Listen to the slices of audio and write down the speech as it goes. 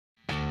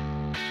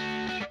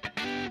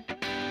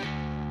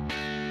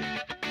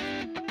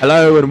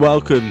Hello and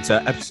welcome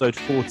to episode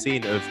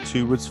 14 of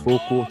Two Woods, Four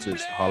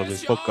Quarters,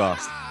 Harlequins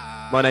podcast.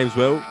 My name's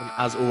Will, and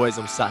as always,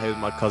 I'm sat here with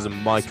my cousin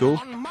Michael.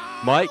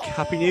 Mike,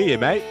 Happy New Year,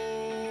 mate.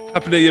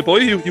 Happy New Year, boy.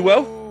 You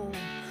well?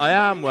 I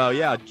am well,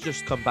 yeah. I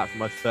just come back from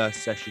my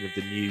first session of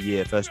the new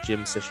year, first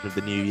gym session of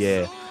the new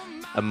year,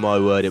 and my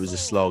word, it was a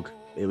slog.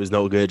 It was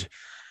not good.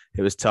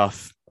 It was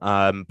tough,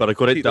 but I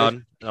got it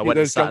done. I went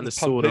and sat in the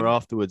sauna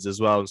afterwards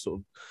as well and sort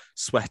of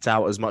sweat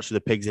out as much of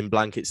the pigs in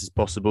blankets as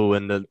possible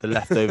and the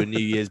leftover New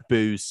Year's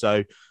booze.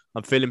 So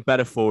I'm feeling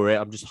better for it.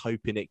 I'm just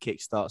hoping it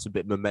kickstarts a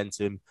bit of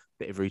momentum,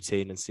 bit of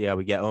routine, and see how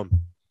we get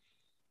on.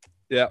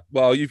 Yeah,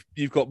 well, you've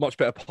got much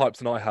better pipes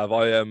than I have.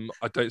 I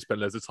don't spend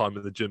loads of time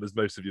in the gym, as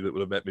most of you that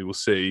will have met me will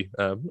see.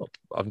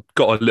 I've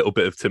got a little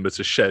bit of timber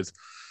to shed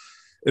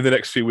in the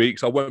next few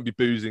weeks. I won't be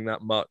boozing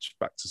that much,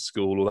 back to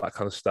school, all that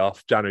kind of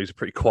stuff. January's a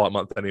pretty quiet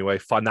month anyway.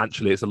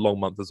 Financially, it's a long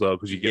month as well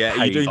because you get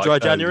paid. Are you doing dry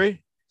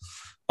January?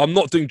 I'm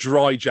not doing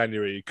dry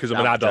January because I'm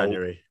an adult.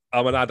 January.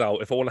 I'm an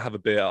adult. If I want to have a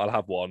beer, I'll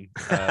have one.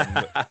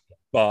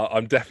 But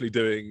I'm definitely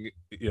doing,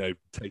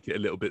 take it a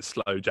little bit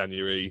slow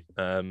January,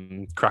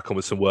 crack on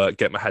with some work,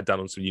 get my head down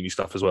on some uni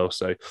stuff as well.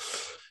 So,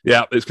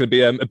 yeah, it's going to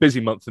be a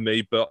busy month for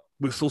me, but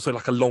it's also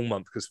like a long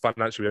month because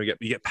financially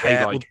you get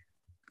paid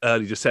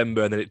early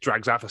December and then it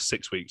drags out for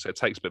 6 weeks. So it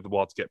takes a bit of a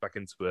while to get back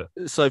into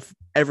it. So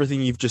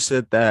everything you've just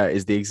said there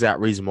is the exact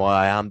reason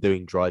why I am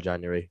doing dry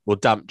January, or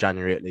damp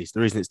January at least. The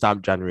reason it's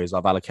damp January is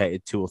I've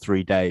allocated 2 or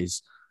 3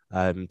 days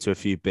to a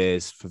few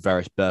beers for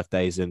various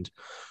birthdays and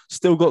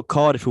still got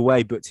Cardiff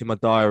away booked in my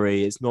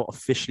diary. It's not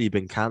officially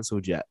been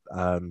cancelled yet.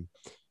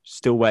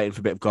 Still waiting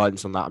for a bit of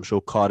guidance on that. I'm sure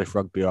Cardiff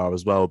Rugby are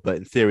as well, but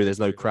in theory, there's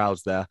no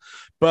crowds there.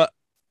 But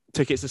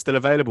tickets are still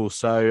available,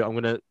 so I'm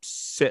going to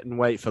sit and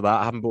wait for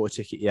that. I haven't bought a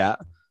ticket yet.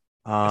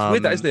 It's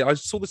weird, that, isn't it? I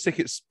saw the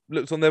tickets,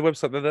 looked on their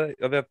website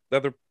the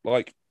other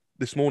like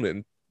this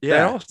morning. Yeah,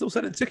 they are still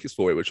selling tickets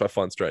for it, which I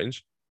find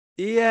strange.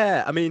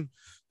 Yeah, I mean,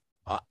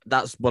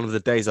 that's one of the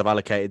days I've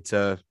allocated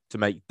to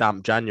make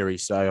damp January,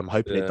 so I'm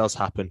hoping it does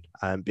happen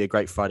and be a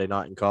great Friday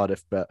night in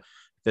Cardiff. But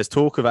there's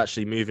talk of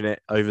actually moving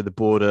it over the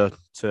border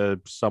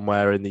to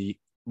somewhere in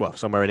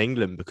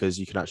England, because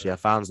you can actually have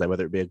fans there,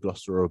 whether it be a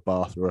Gloucester or a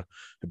Bath or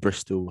a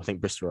Bristol. I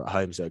think Bristol are at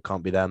home, so it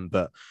can't be them,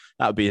 but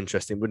that would be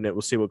interesting, wouldn't it?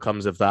 We'll see what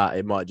comes of that.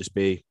 It might just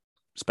be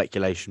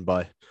speculation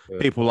by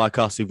people like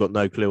us who've got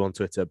no clue on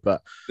Twitter,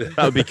 but that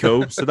would be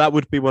cool. So that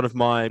would be one of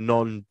my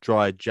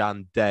non-dry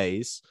Jan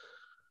days.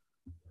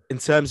 In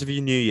terms of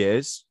your New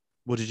Year's,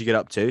 what did you get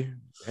up to?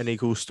 Any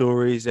cool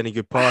stories? Any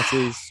good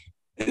parties?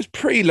 It was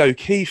pretty low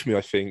key for me,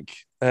 I think.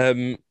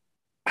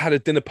 Had a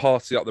dinner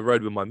party up the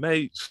road with my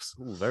mates.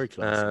 Ooh, very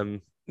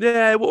classy.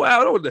 Yeah, well, I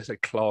don't want to say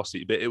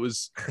classy, but it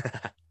was,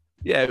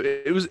 yeah,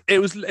 it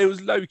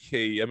was low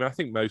key. I mean, I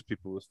think most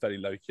people was fairly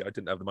low key. I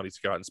didn't have the money to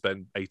go out and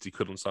spend 80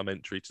 quid on some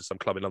entry to some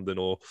club in London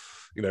or,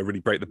 really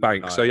break the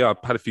bank. Nice. So yeah,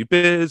 I had a few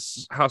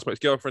beers, housemate's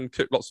girlfriend,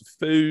 cooked lots of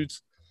food,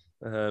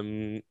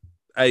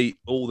 ate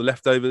all the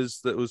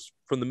leftovers that was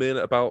from the meal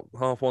at about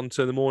 1:30,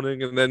 2 in the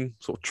morning, and then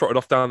sort of trotted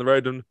off down the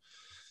road and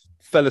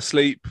fell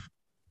asleep.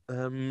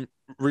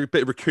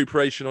 Bit of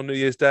recuperation on New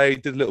Year's Day,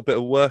 did a little bit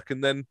of work,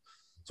 and then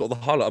sort of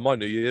the highlight of my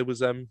New Year was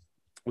down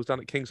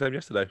at Kingsholm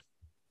yesterday.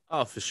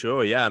 Oh, for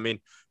sure. Yeah. I mean,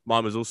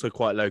 mine was also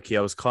quite low key.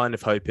 I was kind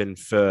of hoping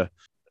for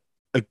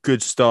a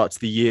good start to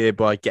the year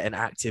by getting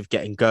active,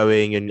 getting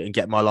going and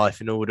getting my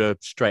life in order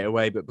straight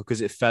away. But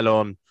because it fell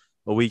on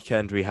a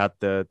weekend, we had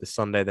the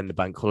Sunday, then the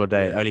bank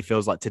holiday. It only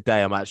feels like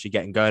today I'm actually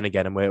getting going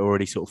again, and we're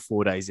already sort of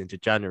 4 days into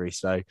January.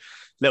 So a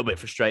little bit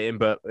frustrating,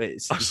 but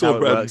it's how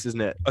it works,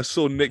 isn't it? I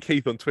saw Nick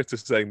Heath on Twitter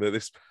saying that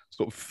this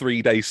sort of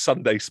 3-day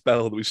Sunday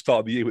spell that we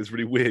started the year was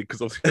really weird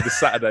because obviously the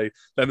Saturday,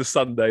 then the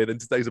Sunday, and then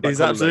today's a bank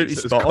holiday. He's absolutely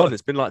spot on.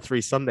 It's been like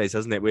 3 Sundays,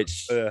 hasn't it?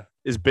 Which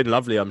has been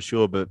lovely, I'm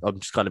sure, but I'm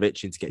just kind of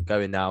itching to get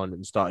going now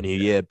and start a new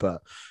year.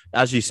 But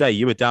as you say,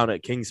 you were down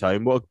at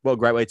Kingsholm. What a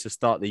great way to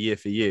start the year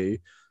for you.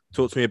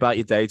 Talk to me about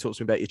your day. Talk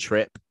to me about your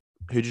trip.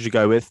 Who did you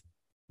go with?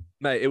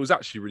 Mate, it was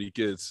actually really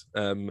good.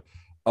 I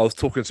was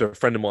talking to a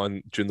friend of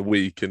mine during the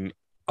week, and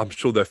I'm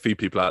sure there are a few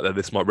people out there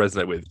this might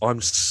resonate with. I'm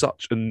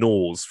such a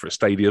nose for a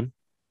stadium,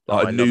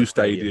 like a new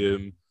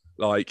stadium.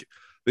 Like,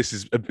 this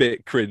is a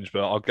bit cringe,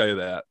 but I'll go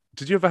there.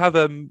 Did you ever have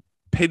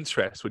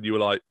Pinterest when you were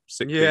like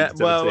 16? Yeah,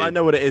 17? well, I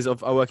know what it is.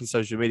 I work in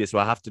social media, so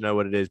I have to know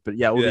what it is. But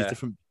yeah, all these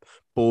different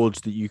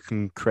boards that you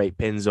can create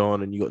pins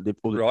on, and you got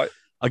all the right.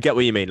 I get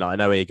what you mean. Like, I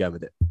know where you're going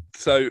with it.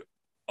 So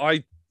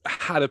I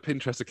had a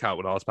Pinterest account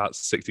when I was about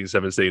 16,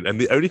 17, and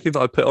the only thing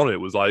that I put on it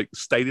was like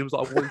stadiums that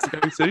I wanted to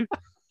go to.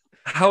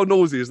 How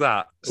noisy is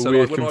that? So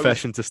weird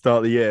confession to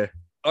start the year.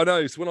 I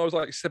know. So when I was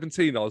like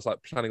 17, I was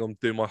like planning on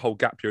doing my whole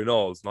gap year in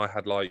Oz, and I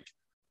had like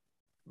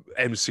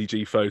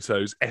MCG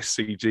photos,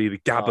 SCG, the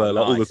Gabba,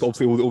 like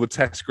all the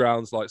test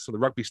grounds, like some of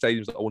the rugby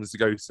stadiums that I wanted to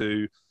go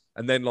to,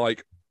 and then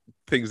like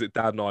things that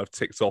Dad and I have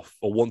ticked off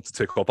or want to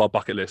tick off our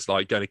bucket list,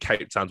 like going to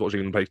Cape Town,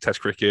 watching them play Test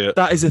cricket.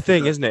 That is a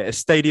thing, isn't it? A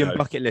stadium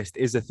bucket list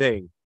is a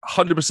thing.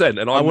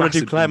 100%. And I want to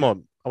do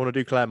Claremont.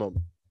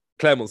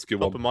 Claremont's a good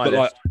one. But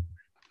like,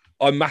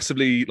 I'm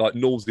massively like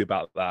nosy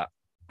about that.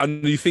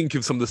 And you think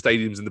of some of the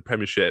stadiums in the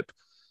Premiership,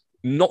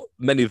 not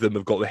many of them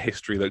have got the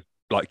history that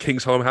like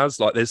Kingsholm has.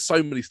 Like, there's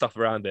so many stuff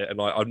around it, and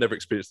like I've never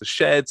experienced the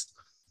sheds.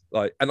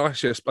 Like, and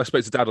actually, I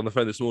spoke to Dad on the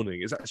phone this morning.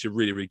 It's actually a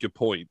really, really good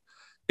point.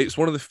 It's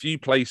one of the few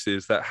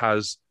places that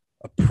has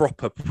a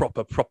proper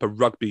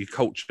rugby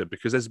culture,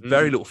 because there's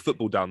very little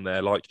football down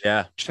there. Like,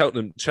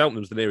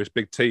 Cheltenham's the nearest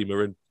big team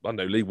are in, I don't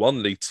know, League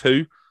One, League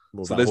Two.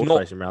 Well, so there's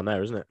not around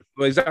there, isn't it?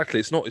 Well, exactly.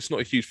 It's not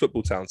a huge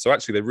football town. So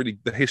actually,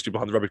 the history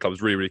behind the rugby club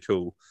is really, really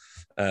cool.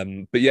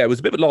 But yeah, it was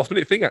a bit of a last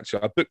minute thing.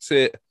 Actually, I booked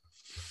it.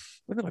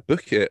 When did I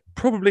book it?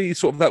 Probably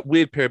sort of that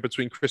weird period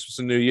between Christmas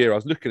and New Year. I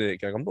was looking at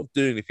it going, I'm not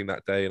doing anything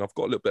that day, and I've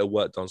got a little bit of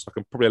work done, so I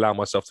can probably allow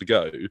myself to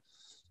go.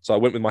 So I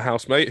went with my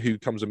housemate, who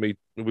comes with me.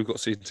 We've got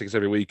season tickets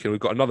every week, and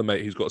we've got another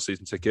mate who's got a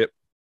season ticket.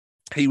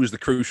 He was the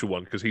crucial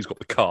one because he's got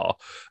the car,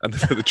 and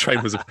the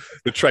train was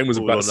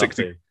about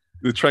 60.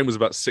 The train was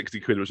about 60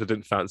 quid, which I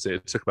didn't fancy.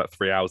 It took about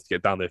 3 hours to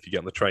get down there if you get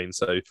on the train.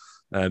 So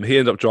he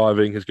ended up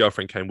driving. His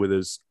girlfriend came with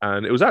us,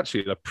 and it was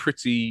actually a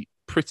pretty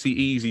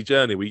easy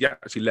journey. We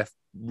actually left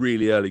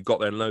really early, got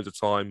there in loads of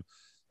time,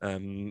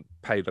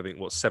 paid, I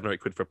think, 7 or 8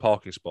 quid for a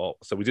parking spot.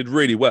 So we did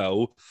really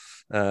well.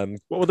 What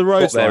were the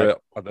roads like?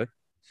 I don't know.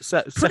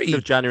 2nd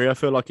of January, I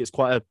feel like it's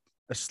quite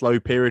a slow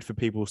period for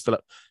people still,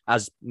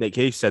 as Nick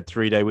Heath said,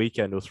 3-day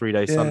weekend or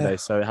 3-day Sunday.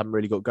 So it haven't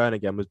really got going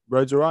again. Was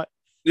roads all right?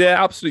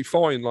 Yeah, absolutely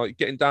fine. Like,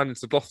 getting down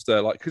into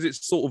Gloucester, like, because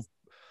it's sort of,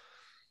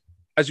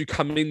 as you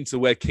come into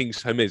where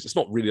Kingsholm is, it's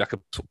not really like a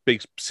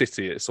big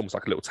city. It's almost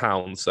like a little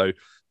town. So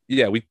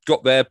yeah, we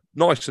got there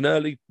nice and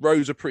early.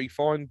 Roads are pretty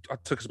fine. It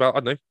took us about, I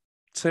don't know,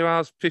 2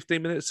 hours,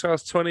 15 minutes, 2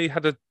 hours, 20.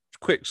 Had a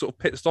quick sort of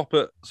pit stop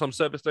at some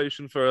service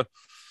station for a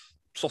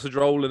sausage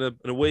roll and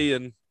a wee.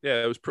 And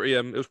yeah, it was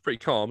pretty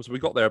calm. So we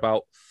got there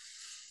about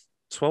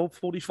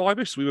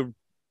 12:45ish. So we were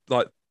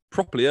like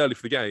properly early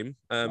for the game.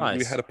 Nice.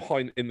 We had a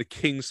pint in the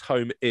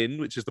Kingsholm Inn,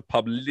 which is the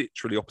pub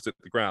literally opposite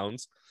the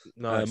grounds.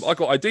 Nice. I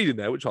got ID'd in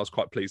there, which I was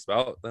quite pleased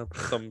about.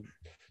 Some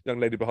young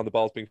lady behind the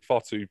bar was being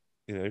far too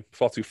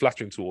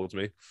flattering towards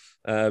me.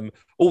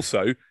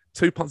 Also,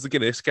 2 pints of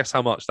Guinness. Guess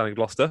how much down in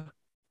Gloucester?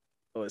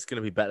 Oh, it's going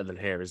to be better than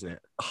here, isn't it?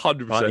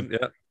 100%.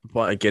 Yeah. A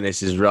pint of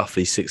Guinness is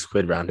roughly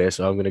 £6 around here,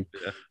 so I'm going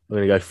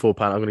to go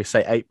 £4. I'm going to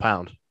say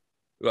 £8.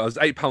 Well, it was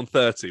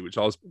 £8.30, which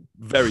I was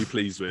very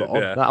pleased with.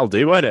 Yeah. That'll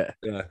do, won't it?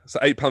 Yeah. So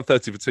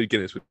 £8.30 for 2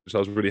 Guinness, which I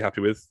was really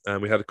happy with.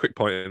 And we had a quick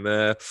pint in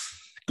there.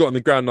 Got on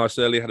the ground nice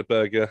and early, had a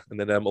burger, and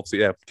then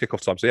obviously,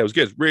 kick-off time. So yeah, it was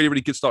good. Really,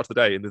 really good start to the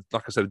day. And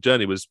like I said, the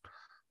journey was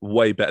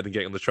way better than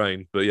getting on the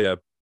train. But yeah.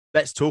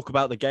 Let's talk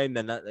about the game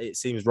then. It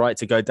seems right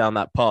to go down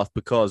that path,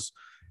 because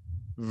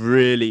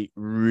really,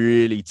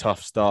 really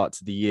tough start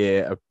to the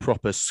year. A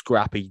proper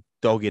scrappy,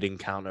 dogged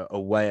encounter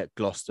away at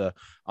Gloucester.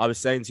 I was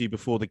saying to you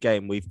before the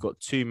game, we've got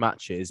 2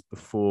 matches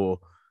before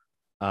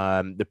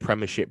the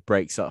Premiership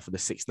breaks up for the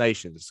Six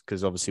Nations,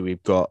 because obviously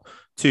we've got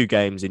 2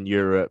 games in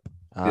Europe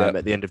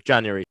at the end of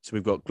January. So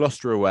we've got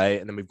Gloucester away,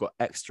 and then we've got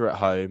Exeter at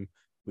home.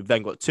 We've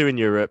then got 2 in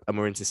Europe, and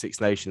we're into Six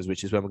Nations,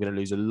 which is when we're going to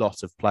lose a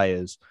lot of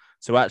players.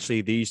 So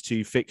actually, these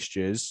 2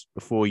 fixtures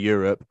before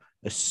Europe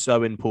are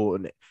so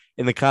important.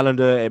 In the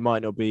calendar, it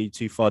might not be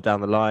too far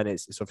down the line.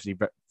 It's obviously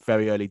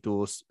very early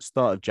doors,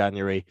 start of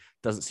January.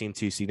 Doesn't seem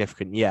too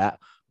significant yet.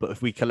 But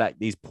if we collect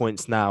these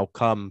points now,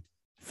 come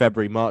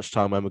February, March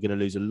time, when we're going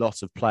to lose a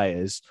lot of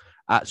players,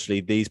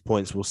 actually, these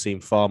points will seem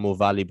far more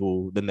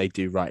valuable than they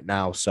do right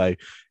now. So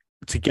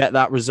to get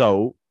that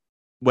result,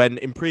 when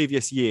in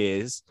previous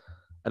years,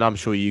 and I'm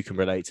sure you can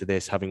relate to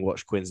this, having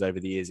watched Quins over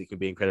the years, it can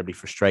be incredibly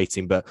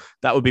frustrating, but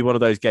that would be one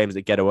of those games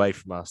that get away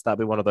from us. That'd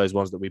be one of those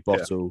ones that we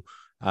bottle.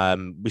 Yeah.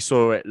 We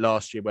saw it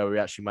last year where we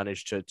actually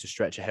managed to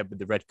stretch ahead with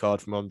the red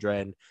card from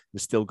Andre and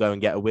still go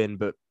and get a win.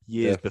 But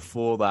years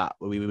before that,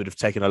 we would have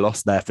taken a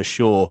loss there for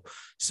sure.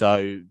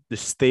 So the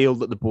steel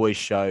that the boys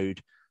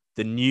showed,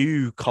 the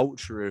new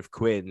culture of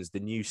Quins,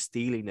 the new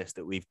steeliness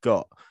that we've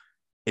got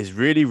is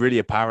really, really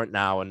apparent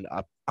now. And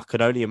I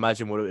can only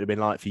imagine what it would have been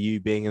like for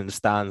you being in the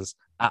stands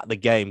at the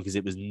game, because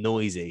it was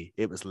noisy.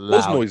 It was loud. It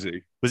was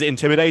noisy. Was it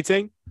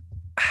intimidating?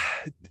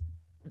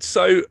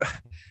 So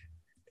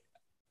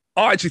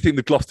I actually think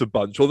the Gloucester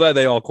bunch, although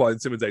they are quite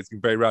intimidating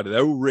and very rowdy,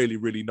 they're all really,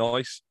 really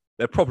nice.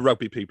 They're proper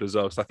rugby people as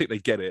well, so I think they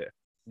get it.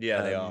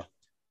 Yeah, they are.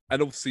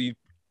 And obviously,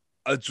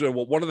 do you know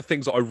what? One of the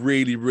things that I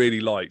really,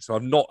 really liked, and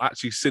I've not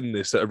actually seen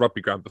this at a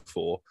rugby ground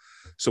before.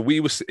 So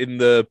we were in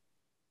the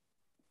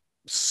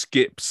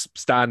skips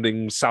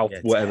standing south,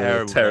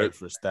 whatever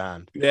for a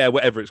stand. Yeah,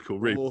 whatever it's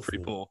called. Really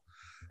pretty poor.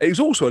 It was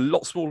also a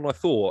lot smaller than I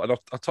thought, and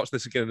I'll touch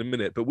this again in a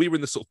minute, but we were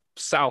in the sort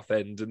of south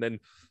end, and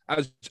then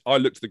as I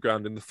looked at the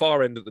ground, in the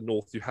far end at the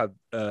north, you had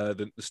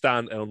the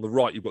stand, and on the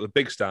right, you've got the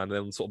big stand,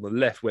 and then sort of on the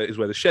left where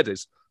the shed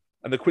is.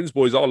 And the Quins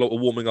boys are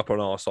warming up on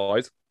our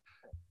side,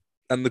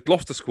 and the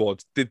Gloucester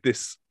squad did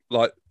this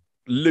like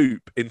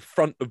loop in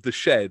front of the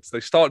sheds. They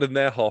started in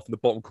their half in the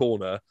bottom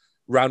corner,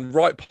 ran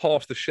right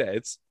past the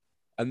sheds,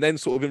 and then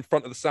sort of in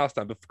front of the south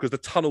stand, because the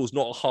tunnel's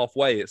not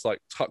halfway, it's like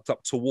tucked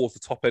up towards the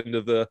top end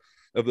of the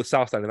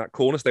south stand in that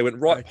corner. So they went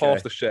right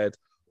past the shed,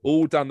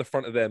 all down the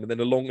front of them, and then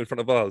along in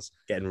front of us.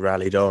 Getting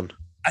rallied on.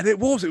 And it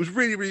was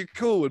really, really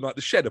cool. And like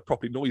the shed are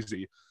properly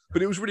noisy,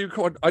 but it was really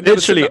cool.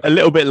 Literally a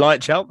little bit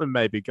like Cheltenham,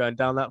 maybe going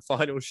down that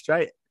final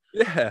straight.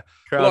 Yeah.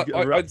 Crowd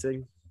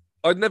erupting.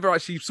 I'd never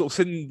actually sort of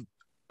seen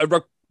a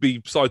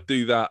rugby side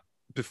do that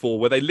before,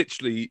 where they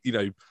literally,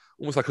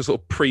 almost like a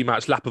sort of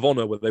pre-match lap of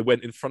honour where they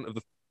went in front of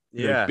the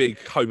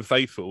big home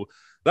faithful.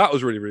 That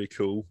was really, really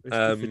cool. It's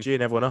good for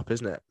geeing everyone up,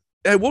 isn't it?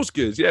 Yeah, it was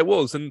good. Yeah, it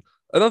was. And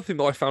another thing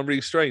that I found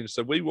really strange,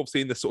 so we were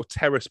obviously in the sort of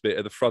terrace bit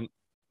at the front,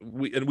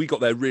 we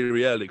got there really,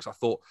 really early because I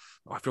thought,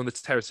 if you're on the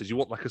terraces, you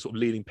want like a sort of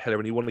leaning pillar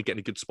and you want to get in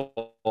a good spot.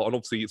 And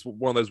obviously, it's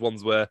one of those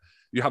ones where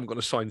you haven't got an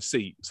assigned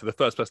seat, so the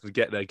first person to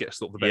get there gets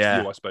sort of the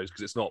best view, I suppose,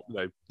 because it's not,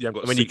 you haven't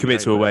got. When you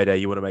commit to a away day,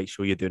 you want to make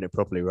sure you're doing it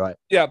properly, right?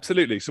 Yeah,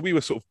 absolutely. So we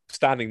were sort of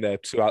standing there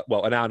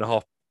an hour and a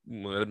half,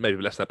 maybe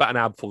less than that, about an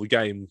hour before the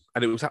game,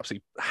 and it was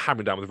absolutely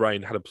hammering down with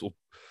rain. Had a sort of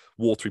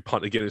watery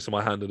pint of Guinness in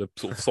my hand and a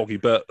sort of soggy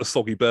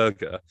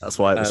burger. That's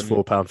why it was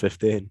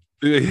 £4.15.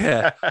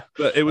 Yeah,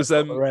 but it was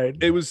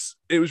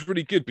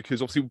really good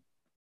because obviously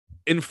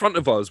in front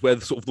of us, where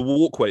the sort of the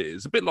walkway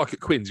is, a bit like at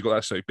Queen's, you've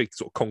got that big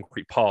sort of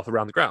concrete path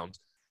around the ground,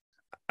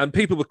 and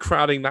people were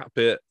crowding that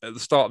bit at the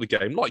start of the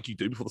game, like you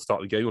do before the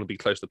start of the game. You want to be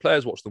close to the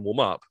players, watch them warm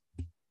up.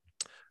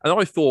 And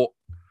I thought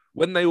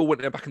when they all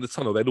went back in the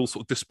tunnel, they'd all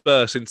sort of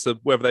disperse into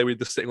whether they were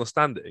either sitting or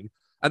standing,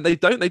 and they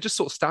don't. They just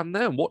sort of stand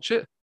there and watch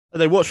it.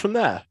 And they watch from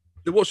there.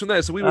 They watched from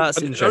there, so we were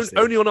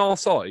only on our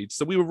side.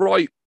 So we were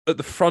right at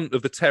the front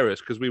of the terrace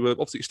because we were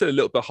obviously still a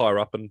little bit higher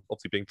up, and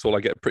obviously being tall,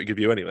 I get a pretty good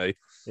view anyway.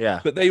 Yeah.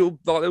 But there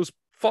was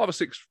 5 or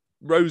 6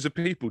 rows of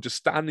people just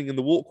standing in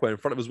the walkway in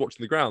front of us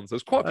watching the ground. So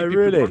there's quite a few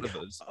people in front of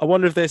us. I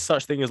wonder if there's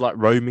such thing as like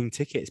roaming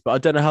tickets, but I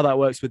don't know how that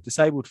works with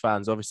disabled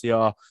fans. Obviously,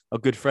 our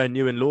good friend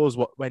Ewan Laws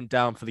went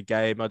down for the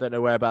game. I don't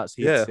know whereabouts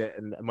he'd sit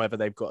and whether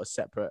they've got a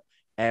separate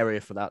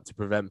area for that to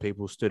prevent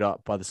people stood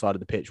up by the side of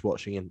the pitch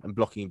watching and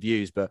blocking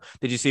views. But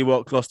did you see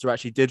what Gloucester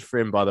actually did for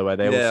him, by the way?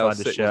 They all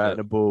signed a shirt and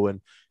a ball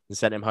and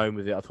sent him home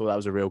with it. I thought that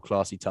was a real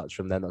classy touch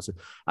from them.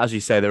 As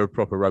you say, they're a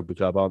proper rugby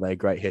club, aren't they?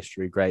 Great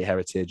history, great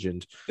heritage,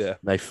 and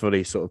they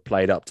fully sort of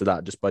played up to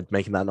that just by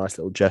making that nice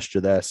little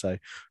gesture there. So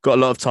got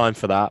a lot of time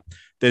for that.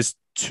 There's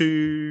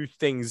 2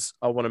 things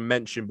I want to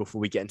mention before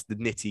we get into the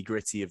nitty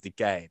gritty of the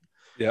game.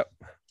 Yeah.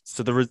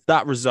 So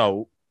that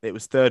result, it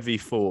was 3rd v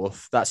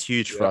 4th. That's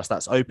huge for us.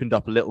 That's opened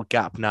up a little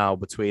gap now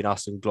between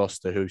us and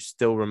Gloucester, who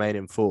still remain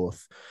in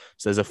 4th.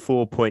 So there's a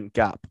 4-point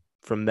gap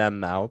from them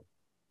now.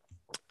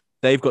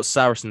 They've got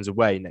Saracens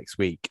away next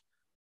week,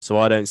 so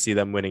I don't see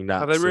them winning that.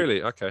 Have they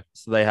really? Okay.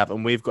 So they have,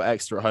 and we've got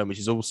Exeter at home, which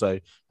is also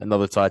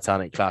another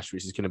Titanic clash,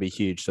 which is going to be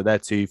huge. So they're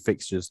 2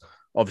 fixtures.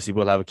 Obviously,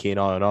 we'll have a keen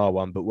eye on our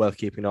one, but worth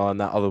keeping an eye on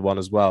that other one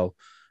as well.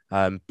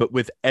 But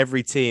with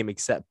every team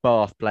except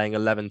Bath playing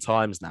 11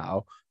 times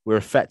now, we're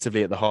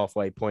effectively at the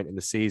halfway point in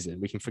the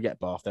season. We can forget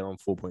Bath; they're on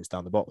 4 points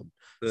down the bottom.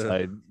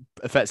 So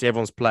effectively,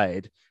 everyone's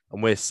played,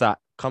 and we're sat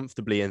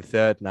comfortably in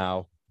 3rd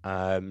now.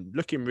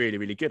 Looking really,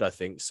 really good, I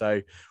think.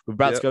 So we're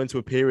about to go into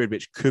a period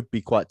which could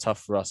be quite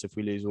tough for us if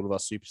we lose all of our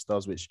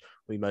superstars, which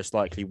we most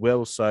likely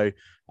will. So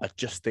I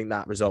just think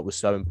that result was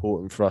so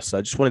important for us. So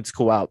I just wanted to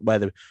call out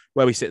where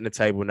we sit in the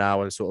table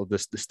now and sort of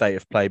the state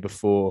of play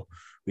before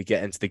we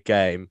get into the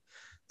game.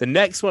 The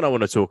next one I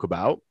want to talk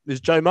about is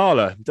Joe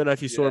Marler. Don't know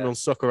if you saw him on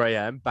Soccer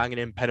AM, banging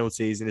in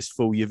penalties in his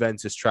full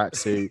Juventus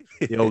tracksuit,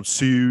 the old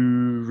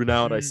Su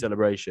Ronaldo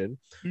celebration.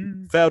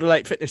 Failed a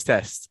late fitness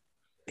test.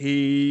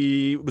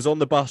 He was on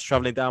the bus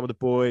traveling down with the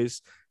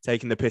boys,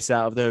 taking the piss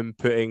out of them,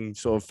 putting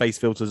sort of face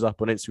filters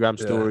up on Instagram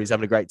stories,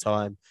 having a great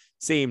time.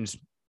 Seemed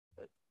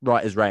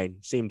right as rain.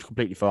 Seemed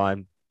completely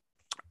fine.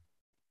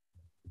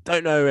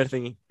 Don't know if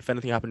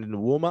anything happened in the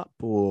warm-up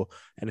or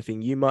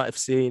anything you might have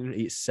seen.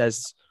 It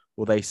says,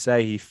 or they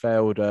say, he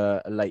failed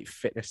a late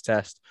fitness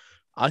test.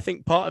 I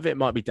think part of it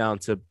might be down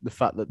to the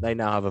fact that they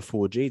now have a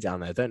 4G down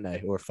there, don't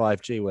they? Or a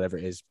 5G, whatever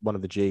it is, one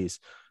of the Gs.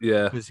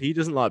 Yeah. Because he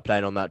doesn't like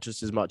playing on that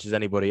just as much as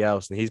anybody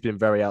else. And he's been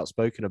very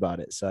outspoken about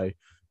it. So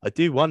I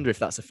do wonder if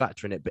that's a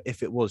factor in it. But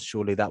if it was,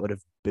 surely that would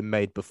have been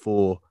made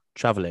before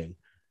travelling.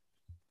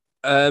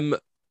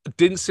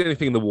 Didn't see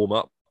anything in the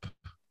warm-up.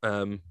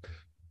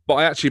 But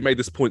I actually made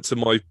this point to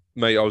my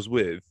mate I was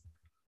with.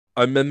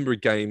 I remember a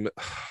game,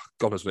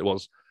 God knows when it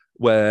was,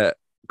 where,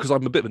 because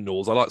I'm a bit of a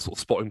nose, I like sort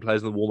of spotting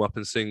players in the warm-up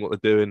and seeing what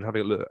they're doing,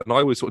 having a look. And I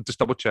always sort of just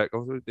double-check.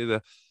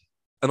 And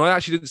I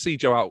actually didn't see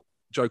Joe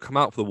come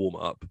out for the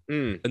warm-up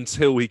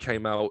until he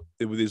came out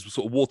with his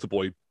sort of water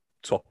boy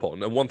top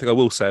on. And one thing I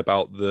will say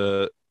about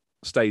the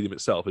stadium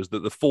itself is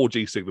that the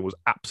 4G signal was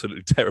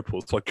absolutely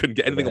terrible, so I couldn't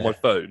get anything on my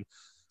phone.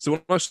 So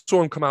when I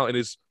saw him come out in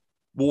his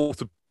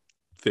water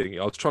thing,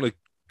 I was trying to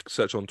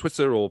search on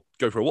Twitter or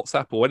go for a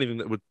WhatsApp or anything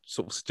that would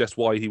sort of suggest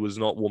why he was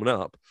not warming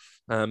up.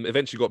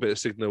 Eventually got a bit of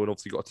signal and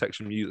obviously got a text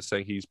from you that's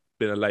saying he's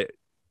been a late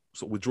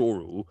sort of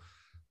withdrawal.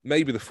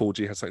 Maybe the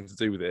 4G has something to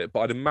do with it, but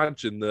I'd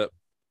imagine that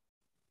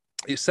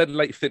it said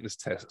late fitness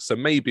test. So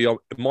maybe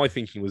my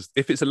thinking was,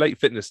 if it's a late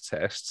fitness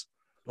test,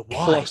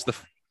 plus the...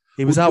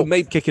 He was out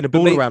kicking a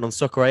ball around on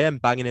Soccer AM,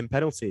 banging in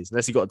penalties,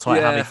 unless he got a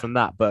tight hammy from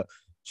that. But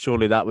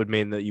surely that would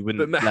mean that you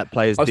wouldn't let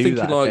players do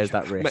that. There's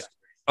that risk.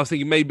 I was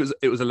thinking maybe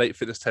it was a late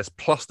fitness test,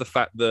 plus the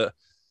fact that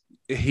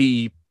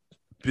he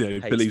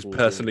believes 4G.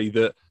 personally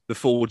that the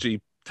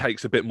 4G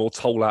takes a bit more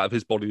toll out of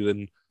his body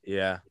than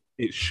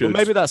it should. Well,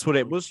 maybe that's what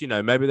it was.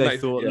 Maybe they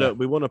thought, look,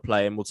 we want to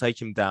play him. We'll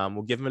take him down.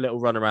 We'll give him a little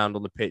run around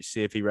on the pitch,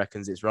 see if he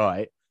reckons it's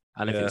right.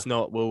 And if it's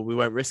not, well, we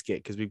won't risk it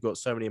because we've got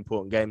so many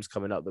important games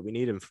coming up that we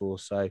need him for.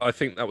 So I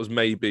think that was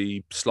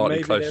maybe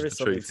slightly closer to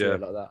the truth. Yeah,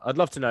 like that. I'd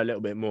love to know a little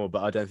bit more,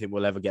 but I don't think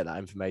we'll ever get that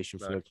information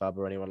from the club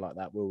or anyone like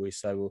that, will we?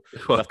 So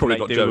we'll have to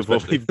make do with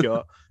what we've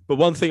got. But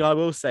one thing I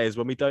will say is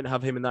when we don't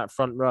have him in that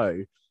front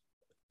row,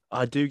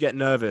 I do get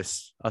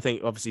nervous. I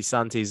think obviously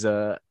Santi's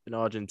an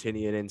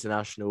Argentinian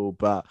international,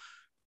 but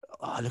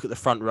I look at the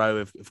front row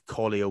of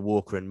Collier,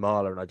 Walker, and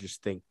Marler, and I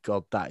just think,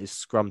 God, that is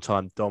scrum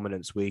time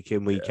dominance week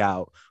in, week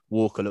out.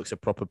 Walker looks a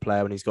proper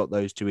player when he's got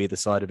those two either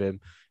side of him.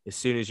 As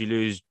soon as you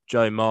lose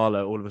Joe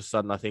Marler, all of a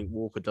sudden, I think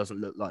Walker doesn't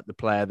look like the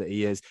player that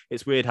he is.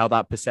 It's weird how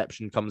that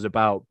perception comes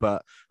about,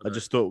 but I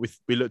just thought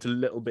we looked a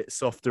little bit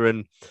softer,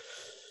 and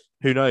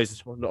who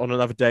knows, on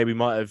another day, we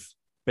might have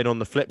been on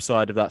the flip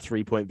side of that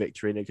 3-point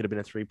victory, and it could have been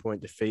a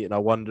 3-point defeat, and I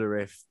wonder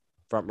if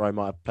front row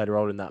might have played a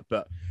role in that,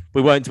 but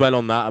we won't dwell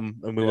on that,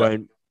 and we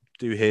won't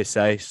do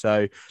hearsay.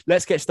 So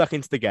let's get stuck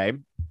into the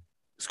game.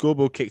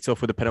 Scoreboard kicked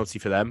off with a penalty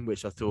for them,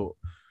 which I thought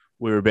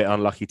we were a bit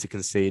unlucky to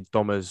concede.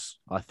 Domers,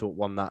 I thought,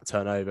 won that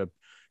turnover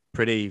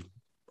pretty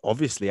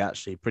obviously,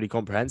 actually, pretty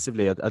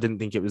comprehensively. I didn't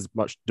think it was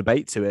much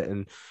debate to it.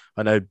 And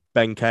I know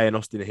Ben Kay and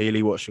Austin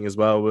Healy watching as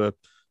well were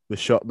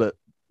shocked that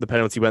the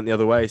penalty went the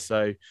other way.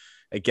 So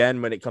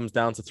again, when it comes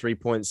down to 3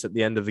 points at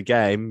the end of the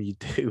game, you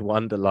do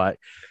wonder, like,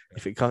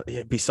 if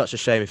it'd be such a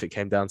shame if it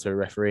came down to a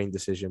refereeing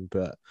decision,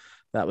 but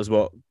that was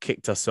what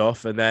kicked us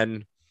off. And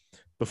then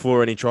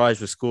before any tries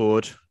were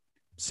scored,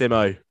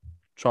 Simo,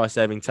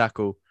 try-saving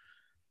tackle.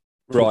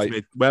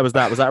 Right. Where was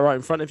that? Was that right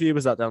in front of you?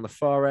 Was that down the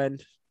far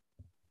end?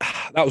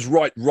 That was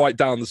right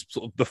down the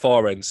sort of the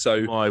far end.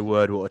 So my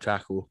word, what a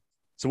tackle.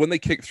 So when they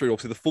kick through,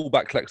 obviously the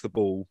fullback collects the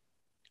ball,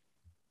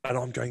 and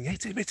I'm going,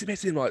 hit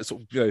him, like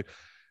sort of,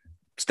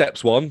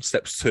 steps 1,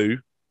 steps 2.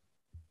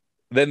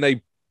 Then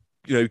they,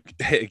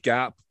 hit a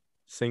gap.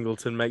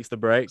 Singleton makes the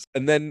break.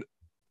 And then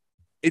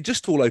it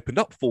just all opened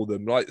up for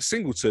them. Like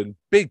Singleton,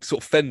 big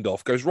sort of fend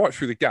off, goes right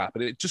through the gap,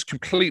 and it just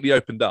completely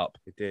opened up.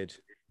 It did.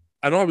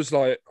 And I was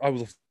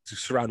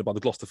surrounded by the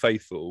Gloucester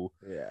faithful,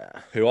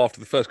 who after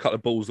the first couple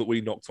of balls that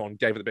we knocked on,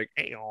 gave it a big,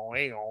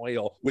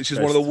 which is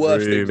one of the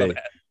worst things I've ever.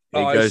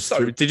 It goes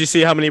through. Did you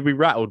see how many we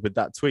rattled with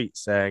that tweet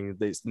saying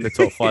that it's in the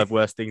top 5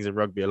 worst things in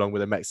rugby, along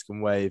with a Mexican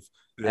wave,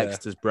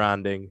 Exeter's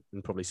branding,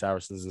 and probably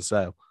Saracens and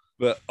Sale?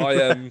 But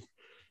I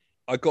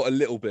got a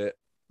little bit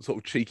sort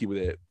of cheeky with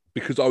it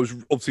because I was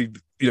obviously,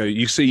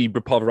 you see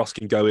Rapava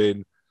Ruskin go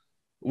in.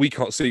 We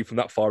can't see from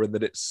that far in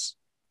that it's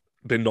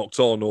been knocked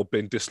on or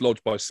been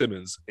dislodged by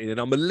Simmons in an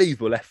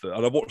unbelievable effort.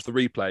 And I watched the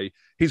replay.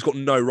 He's got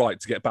no right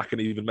to get back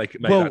and even make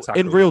that tackle.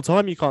 In real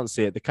time, you can't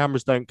see it. The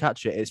cameras don't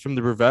catch it. It's from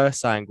the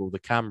reverse angle, the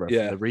camera, from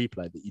the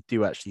replay, that you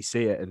do actually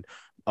see it. And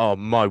oh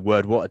my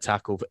word, what a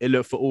tackle. It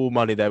looked for all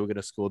money they were going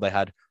to score. They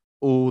had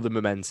all the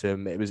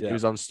momentum. It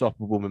was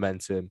unstoppable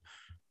momentum.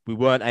 We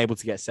weren't able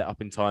to get set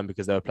up in time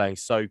because they were playing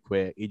so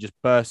quick. He just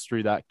burst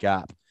through that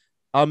gap.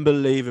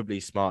 Unbelievably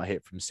smart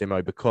hit from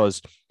Simo,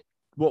 because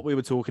what we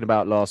were talking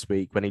about last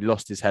week when he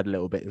lost his head a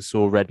little bit and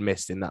saw red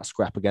mist in that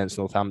scrap against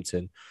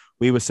Northampton,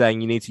 we were saying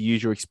you need to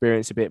use your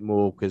experience a bit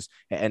more because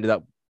it ended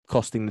up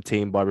costing the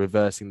team by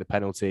reversing the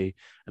penalty.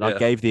 And I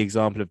gave the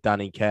example of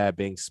Danny Kerr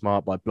being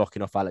smart by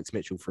blocking off Alex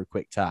Mitchell for a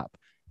quick tap.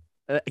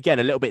 Again,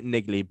 a little bit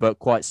niggly, but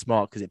quite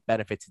smart because it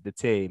benefited the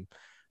team.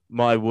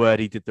 My word,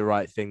 he did the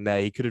right thing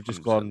there. He could have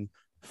just 100%. Gone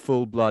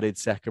full-blooded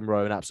second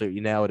row and absolutely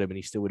nailed him, and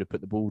he still would have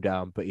put the ball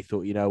down. But he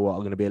thought, you know what, I'm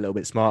going to be a little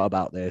bit smart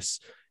about this.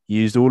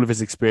 Used all of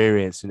his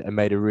experience and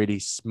made a really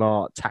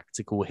smart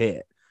tactical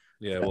hit.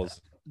 Yeah, it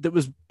was. That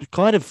was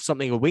kind of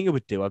something a winger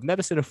would do. I've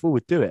never seen a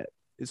forward do it.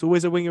 It's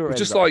always a winger. It's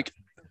just like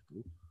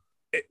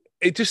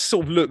it just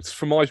sort of looked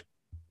from my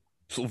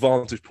sort of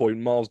vantage point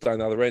miles down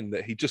the other end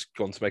that he'd just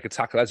gone to make a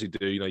tackle, as you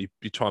do. You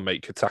try and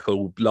make a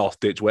tackle, last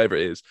ditch, whatever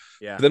it is.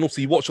 Yeah. But then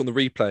also you watch on the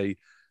replay,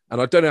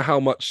 and I don't know how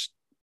much.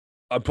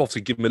 I'd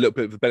probably give him a little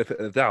bit of the benefit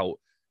of the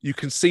doubt. You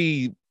can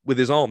see with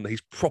his arm that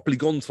he's properly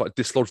gone to like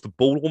dislodge the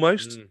ball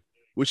almost.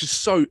 Which is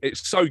so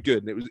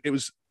good, and it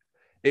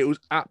was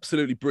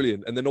absolutely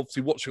brilliant. And then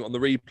obviously watching it on the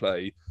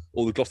replay,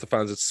 all the Gloucester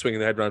fans are swinging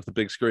their head around to the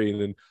big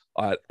screen, and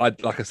I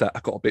like I said,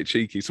 I got a bit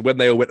cheeky. So when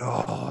they all went,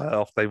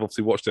 after they've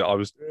obviously watched it, I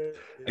got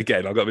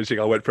a bit cheeky.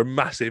 I went for a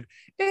massive,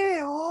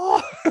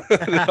 I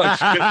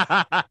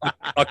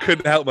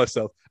couldn't help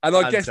myself. And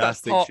I guess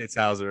that's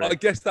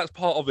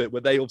part of it,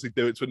 where they obviously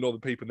do it to another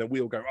people, and then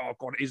we all go, oh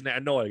God, isn't it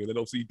annoying? And then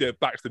obviously you do it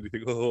back to them, you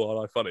think,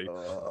 oh, I funny.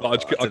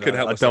 But I couldn't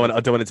help myself. I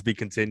don't want it to be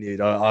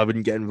continued. I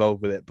wouldn't get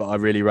involved with it, but I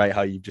really rate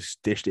how you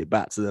just dished it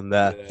back to them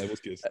there. Yeah, it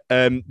was good.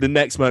 The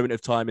next moment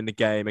of time in the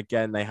game,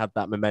 again, they had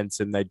that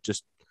momentum. They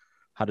just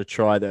had a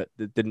try that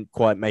didn't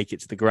quite make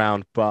it to the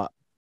ground, but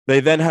they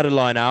then had a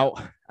line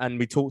out, and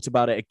we talked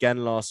about it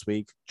again last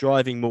week.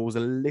 Driving maul was a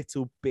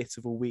little bit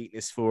of a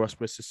weakness for us.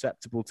 We're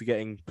susceptible to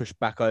getting pushed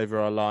back over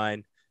our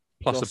line.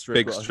 Plus a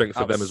big strength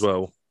for them as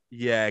well.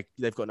 Yeah,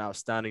 they've got an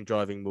outstanding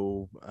driving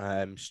maul.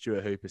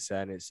 Stuart Hooper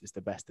saying it's the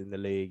best in the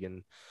league,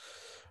 and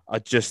I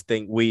just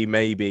think we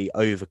maybe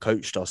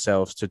overcoached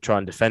ourselves to try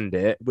and defend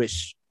it,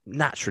 which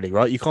naturally,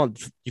 right? You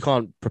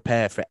can't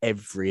prepare for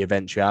every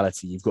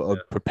eventuality. You've got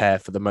to prepare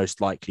for the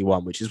most likely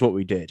one, which is what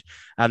we did.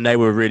 And they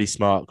were really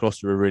smart.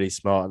 Gloucester were really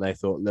smart, and they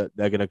thought, look,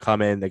 they're going to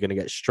come in, they're going to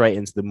get straight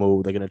into the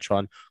maul, they're going to try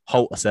and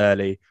halt us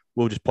early.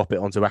 We'll just pop it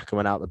onto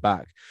Ackerman out the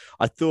back.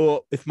 I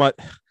thought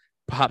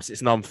perhaps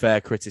it's an unfair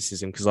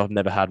criticism because I've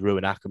never had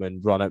Ruin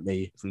Ackerman run at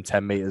me from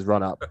 10 meters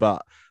run up,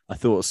 but I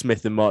thought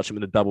Smith and Marchant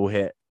with a double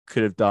hit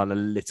could have done a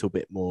little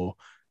bit more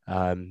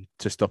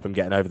to stop him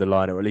getting over the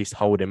line, or at least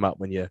hold him up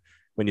when you're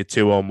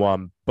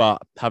 2-on-1.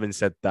 But having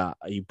said that,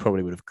 he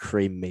probably would have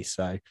creamed me.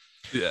 So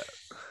yeah,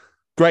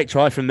 great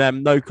try from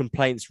them. No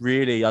complaints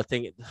really. I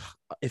think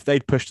if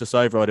they'd pushed us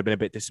over, I'd have been a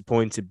bit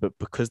disappointed. But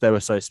because they were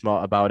so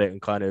smart about it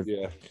and kind of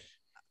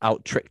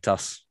out tricked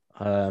us,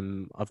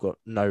 I've got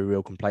no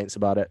real complaints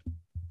about it.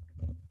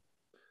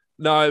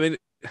 No, I mean,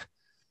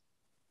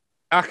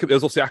 there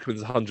was obviously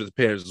Ackerman's 100th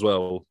appearance as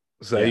well.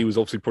 So he was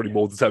obviously probably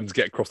more determined to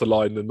get across the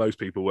line than most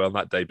people were on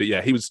that day. But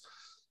yeah, he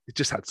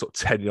just had sort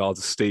of 10 yards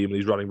of steam, and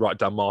he's running right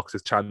down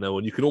Marcus's channel,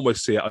 and you can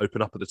almost see it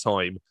open up at the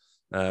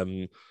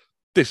time.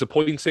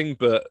 Disappointing,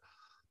 but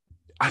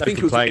I think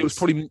it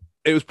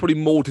was probably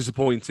more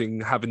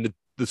disappointing having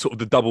the sort of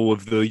the double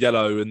of the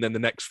yellow, and then the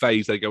next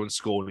phase they go and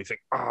score, and you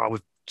think,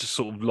 we've just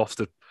sort of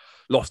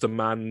lost a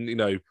man, you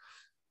know.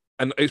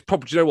 And it's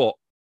probably, you know what?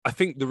 I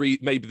think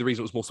maybe the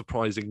reason it was more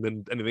surprising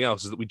than anything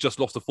else is that we just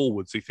lost a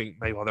forward. So you think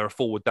maybe they're a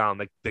forward down,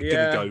 they're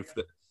going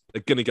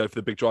to go for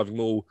the big driving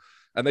maul,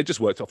 and they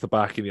just worked off the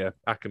back. And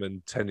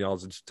Ackerman 10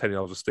 yards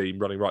of steam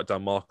running right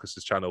down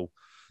Marcus's channel.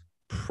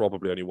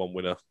 Probably only one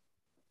winner.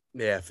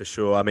 Yeah, for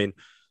sure. I mean,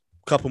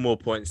 a couple more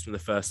points from the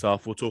first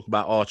half. We'll talk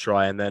about our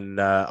try, and then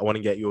I want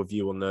to get your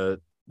view on the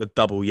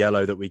double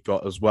yellow that we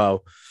got as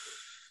well.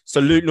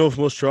 So Luke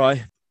Northmore's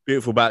try,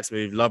 beautiful backs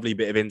move, lovely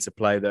bit of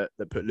interplay that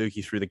put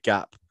Lukey through the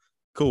gap.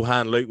 Cool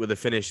hand, Luke, with the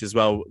finish as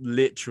well.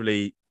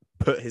 Literally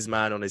put his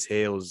man on his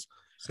heels.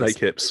 Snake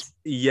hips.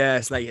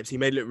 Yeah, snake hips. He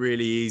made it look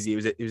really easy.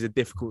 It was a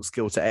difficult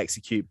skill to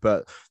execute,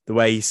 but the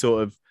way he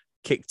sort of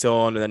kicked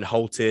on and then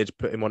halted,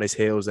 put him on his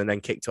heels, and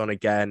then kicked on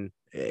again,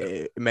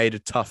 it made a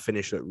tough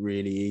finish look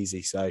really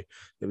easy. So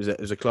it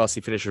was a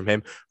classy finish from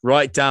him.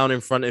 Right down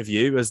in front of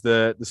you, as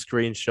the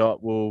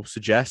screenshot will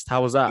suggest.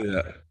 How was that?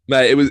 Yeah,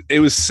 mate, it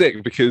was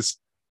sick because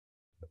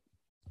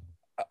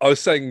I've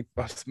said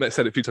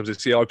it a few times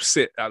this year, I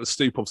sit at the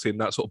stoop, obviously, in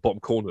that sort of bottom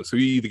corner. So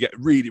you either get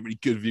really, really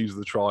good views of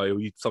the try, or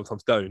you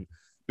sometimes don't.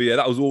 But yeah,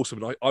 that was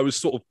awesome. And I was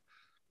sort of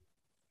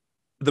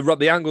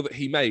the angle that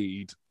he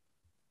made,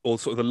 or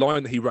sort of the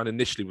line that he ran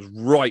initially, was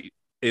right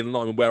in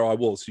line with where I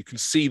was. So you can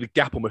see the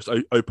gap almost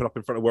open up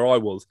in front of where I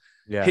was.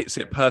 Yeah. Hits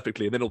it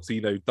perfectly. And then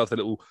obviously, does a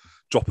little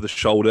drop of the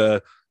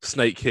shoulder,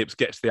 snake hips,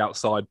 gets to the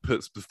outside,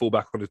 puts the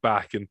fullback on his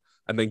back, and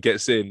then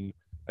gets in.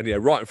 And yeah,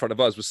 right in front of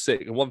us was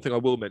sick. And one thing I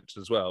will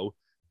mention as well,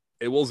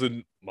 it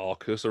wasn't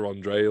Marcus or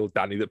Andre or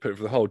Danny that put it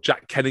for the hole.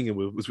 Jack Kenningham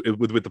was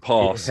with the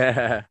pass.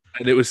 Yeah.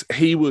 And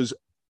he was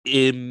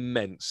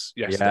immense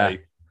yesterday.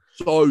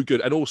 Yeah. So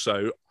good. And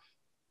also,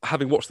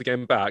 having watched the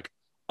game back,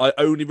 I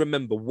only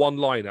remember one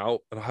line out,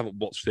 and I haven't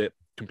watched it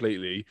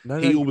completely.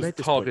 He was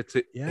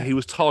targeted. Yeah. He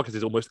was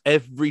targeted almost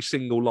every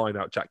single line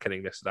out, Jack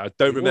Kenningham, yesterday. I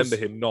don't remember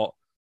him not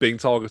being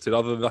targeted,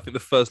 other than I think the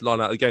first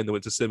line out of the game that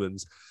went to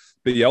Simmons.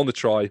 But yeah, on the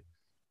try,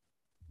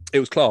 it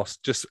was class.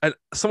 And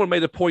someone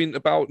made a point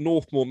about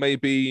Northmore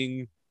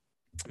maybe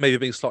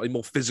being slightly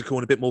more physical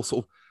and a bit more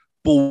sort of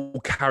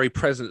ball carry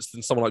presence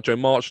than someone like Joe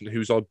Marchant,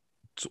 who's our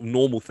sort of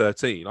normal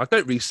 13. I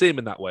don't really see him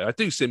in that way. I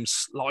do see him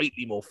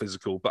slightly more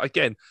physical, but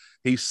again,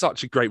 he's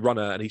such a great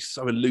runner and he's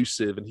so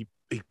elusive and he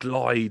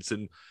glides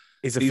and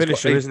he's a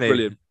finisher, isn't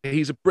he?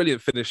 He's a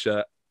brilliant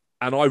finisher.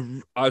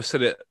 And I've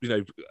said it,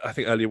 I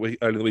think earlier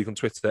in the week on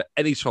Twitter,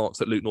 any chance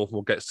that Luke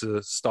Northmore gets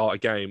to start a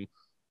game,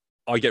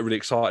 I get really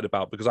excited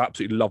about, because I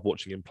absolutely love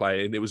watching him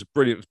play. And it was a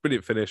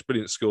brilliant finish,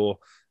 brilliant score.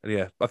 And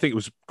yeah, I think it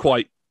was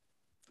quite,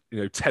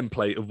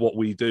 template of what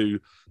we do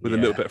with a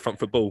little bit of front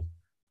foot ball.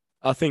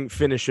 I think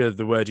finisher,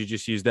 the word you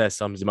just used there,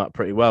 sums him up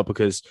pretty well,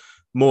 because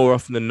more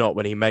often than not,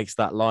 when he makes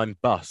that line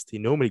bust, he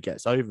normally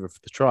gets over for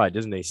the try,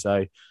 doesn't he?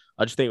 So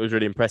I just think it was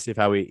really impressive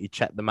how he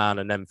checked the man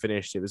and then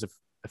finished. It was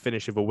a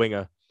finish of a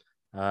winger,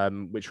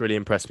 which really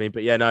impressed me.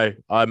 But yeah, no,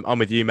 I'm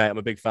with you, mate. I'm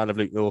a big fan of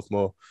Luke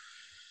Northmore.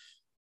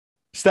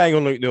 Staying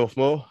on Luke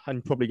Northmore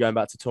and probably going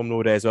back to Tom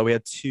Norday as well, we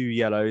had 2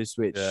 yellows,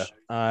 which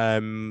I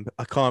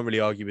can't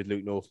really argue with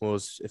Luke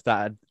Northmore's. If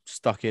that had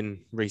stuck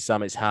in Reece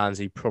Zammit's hands,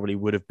 he probably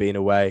would have been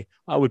away.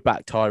 I would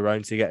back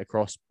Tyrone to get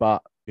across,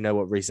 but you know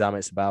what Reece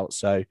Zammit's about.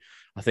 So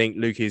I think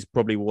Lukey's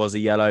probably was a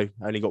yellow,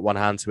 only got one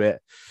hand to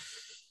it.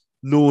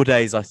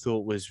 Norday's, I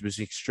thought, was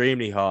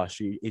extremely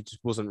harsh. It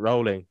just wasn't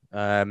rolling.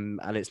 And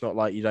it's not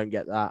like you don't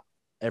get that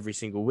every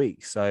single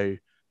week. So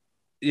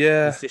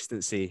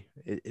consistency.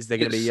 Is there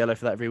going to be yellow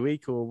for that every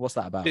week, or what's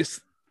that about?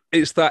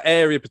 It's that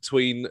area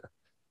between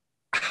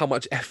how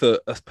much effort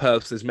a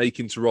person is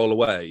making to roll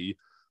away,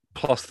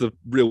 plus the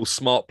real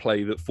smart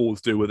play that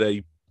forwards do, where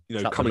they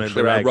come and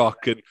clear our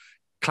ruck and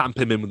clamp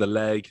him in with a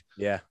leg.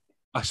 Yeah.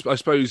 I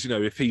suppose,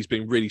 if he's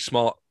being really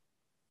smart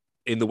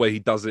in the way he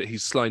does it,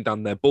 he's slowing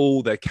down their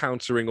ball, they're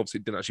countering. Obviously,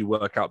 it didn't actually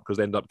work out because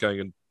they end up going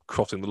and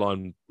crossing the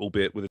line,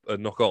 albeit with a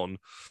knock on.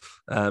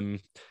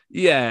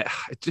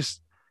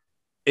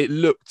 It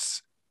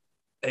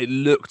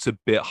looked a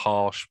bit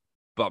harsh,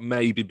 but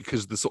maybe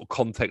because of the sort of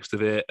context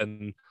of it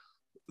and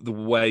the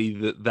way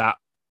that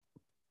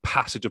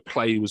passage of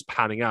play was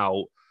panning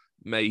out,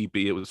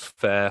 maybe it was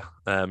fair.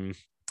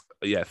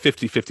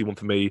 50-51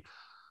 for me.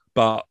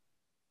 But,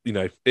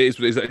 it is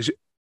what it is.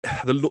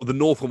 The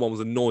Northern one was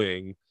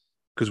annoying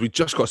because we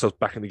just got ourselves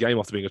back in the game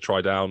after being a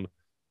try down.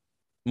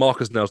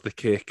 Marcus nails the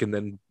kick, and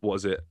then, what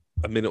is it,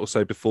 a minute or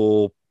so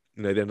before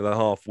the end of the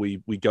half,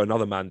 we go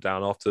another man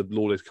down after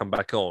Lawless come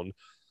back on.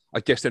 I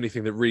guess the only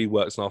thing that really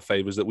works in our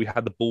favour is that we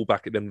had the ball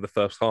back at the end of the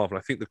first half, and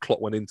I think the clock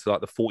went into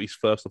like the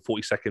 41st or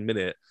 42nd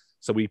minute,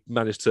 so we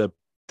managed to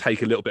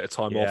take a little bit of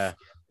time off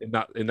in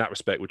that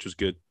respect, which was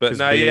good. But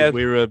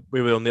we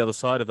were on the other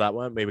side of that,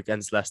 weren't we,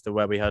 against Leicester,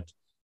 where we had,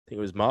 I think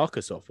it was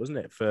Marcus off, wasn't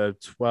it, for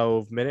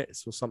 12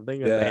 minutes or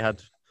something, and they had,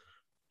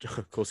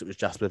 of course, it was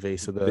Jasper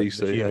Wiese, so the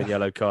human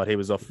yellow card. He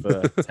was off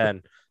for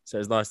 10, so it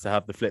was nice to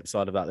have the flip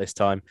side of that this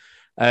time.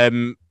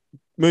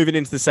 Moving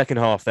into the second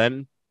half,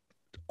 then.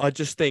 I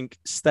just think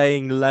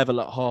staying level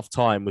at half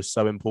time was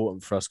so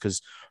important for us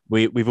because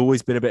we've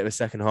always been a bit of a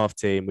second half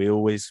team. We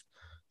always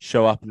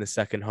show up in the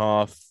second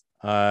half.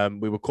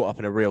 We were caught up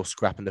in a real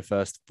scrap in the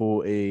first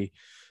 40.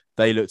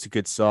 They looked a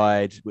good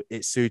side.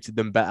 It suited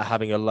them better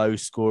having a low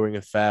scoring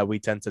affair. We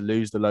tend to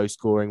lose the low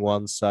scoring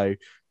ones. So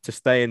to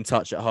stay in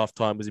touch at half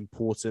time was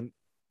important.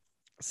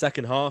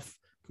 Second half,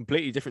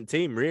 completely different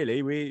team,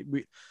 really.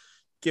 We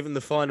given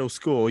the final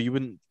score, you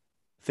wouldn't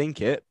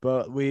think it,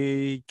 but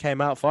we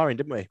came out firing,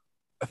 didn't we?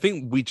 I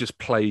think we just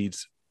played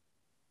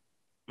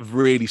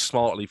really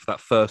smartly for that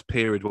first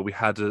period where we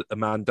had a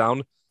man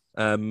down.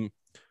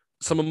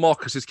 Some of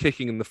Marcus's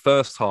kicking in the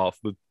first half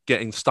were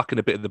getting stuck in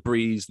a bit of the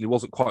breeze, and he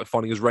wasn't quite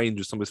finding his range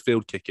with some of his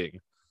field kicking.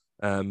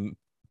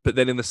 But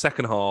then in the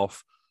second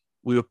half,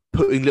 we were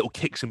putting little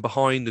kicks in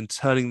behind and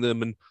turning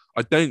them. And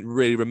I don't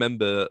really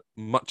remember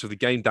much of the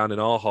game down in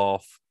our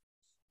half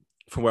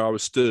from where I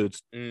was stood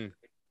in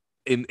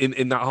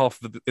that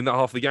half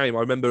of the game. I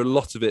remember a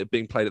lot of it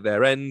being played at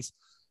their end.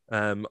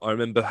 I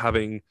remember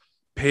having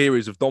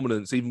periods of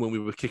dominance, even when we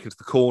were kicking to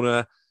the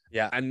corner.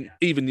 Yeah. And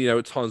even,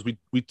 at times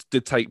we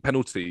did take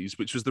penalties,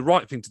 which was the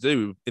right thing to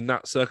do in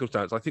that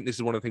circumstance. I think this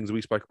is one of the things that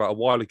we spoke about a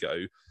while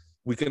ago.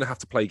 We're going to have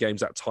to play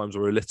games at times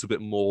where we're a little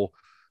bit more,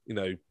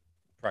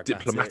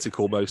 diplomatic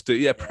almost.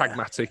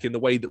 Pragmatic in the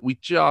way that we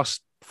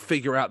just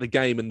figure out the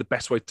game and the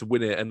best way to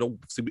win it. And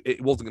obviously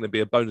it wasn't going to be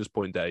a bonus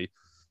point day.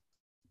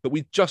 But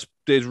we just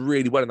did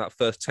really well in that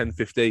first 10,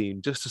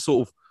 15, just to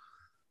sort of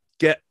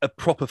get a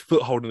proper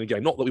foothold in the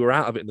game. Not that we were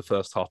out of it in the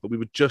first half, but we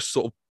were just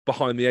sort of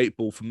behind the eight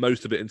ball for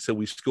most of it until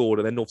we scored.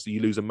 And then obviously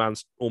you lose a man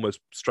almost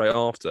straight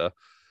after.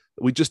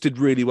 We just did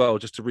really well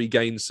just to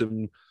regain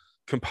some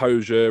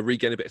composure,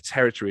 regain a bit of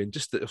territory, and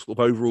just the sort of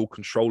overall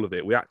control of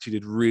it. We actually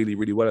did really,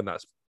 really well in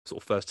that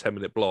sort of first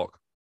 10-minute block.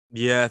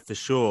 Yeah, for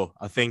sure.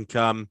 I think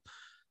a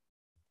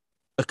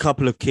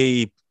couple of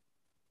key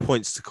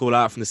points to call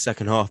out from the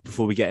second half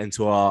before we get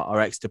into our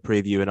extra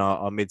preview and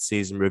our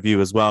mid-season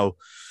review as well.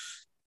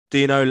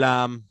 Dino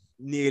Lamb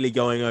nearly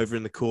going over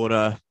in the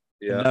corner.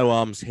 Yeah. No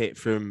arms hit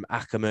from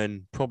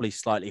Ackerman, probably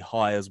slightly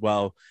high as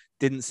well.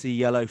 Didn't see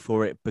yellow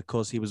for it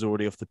because he was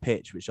already off the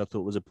pitch, which I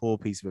thought was a poor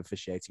piece of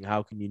officiating.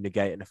 How can you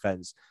negate an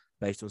offence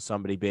based on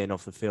somebody being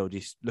off the field?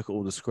 You look at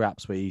all the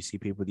scraps where you see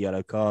people with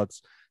yellow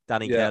cards.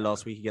 Danny Care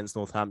last week against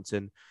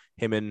Northampton.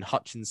 Him and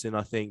Hutchinson,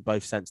 I think,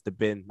 both sent to the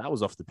bin. That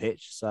was off the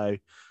pitch. So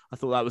I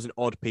thought that was an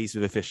odd piece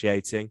of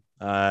officiating.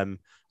 I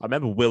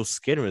remember Will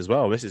Skinner as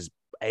well. This is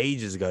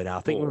ages ago now.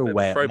 I think we were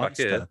away at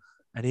Munster,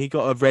 and he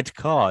got a red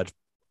card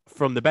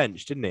from the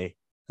bench, didn't he?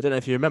 I don't know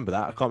if you remember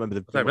that. I can't remember.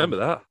 I don't remember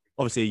that.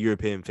 Obviously a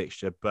European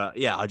fixture, but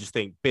yeah, I just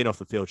think being off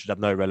the field should have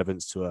no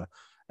relevance to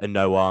a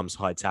no arms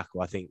high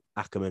tackle. I think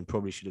Ackerman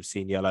probably should have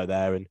seen yellow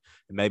there, and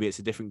maybe it's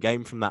a different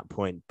game from that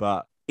point.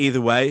 But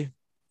either way,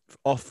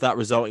 off that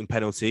resulting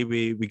penalty,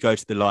 we go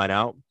to the line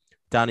out.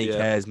 Danny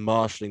Care's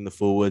marshalling the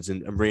forwards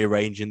and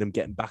rearranging them,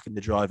 getting back in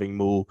the driving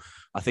maul.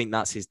 I think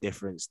that's his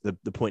difference.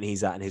 The point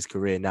he's at in his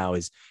career now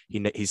is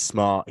he's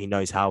smart. He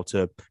knows how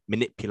to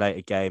manipulate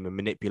a game and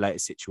manipulate a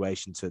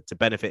situation to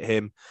benefit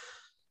him.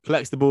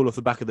 Collects the ball off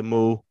the back of the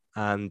maul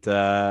and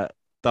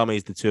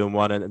dummies the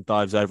 2-1 and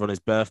dives over on his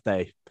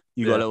birthday.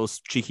 You got a little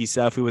cheeky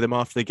selfie with him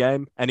after the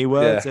game. Any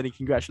words? Any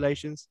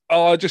congratulations?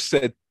 Oh, I just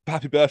said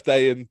happy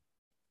birthday and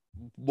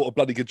what a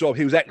bloody good job.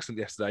 He was excellent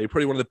yesterday.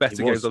 Probably one of the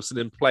better games I've seen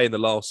him play in the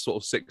last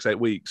sort of 6-8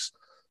 weeks.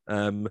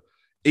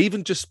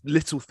 Even just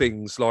little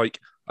things like,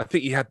 I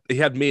think he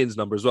had Meehan's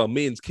number as well.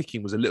 Meehan's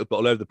kicking was a little bit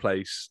all over the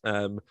place.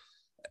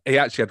 He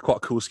actually had quite a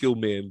cool skill,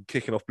 Meehan,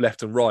 kicking off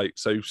left and right.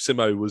 So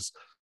Simo was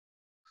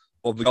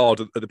on the guard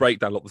at the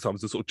breakdown a lot of the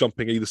times, so sort of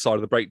jumping either side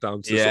of the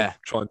breakdown to sort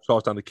of try and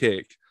charge down the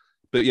kick.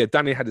 But yeah,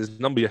 Danny had his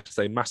number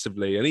yesterday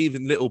massively. And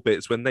even little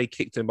bits when they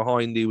kicked him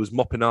behind, he was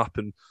mopping up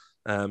and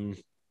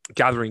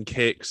gathering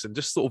kicks and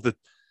just sort of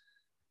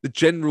the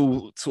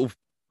general sort of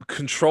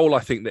control I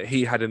think that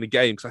he had in the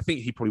game, because I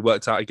think he probably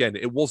worked out again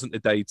it wasn't a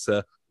day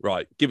to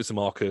give it to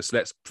Marcus,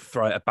 let's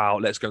throw it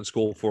about, let's go and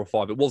score 4 or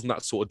 5. It wasn't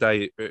that sort of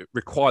day. It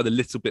required a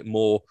little bit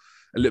more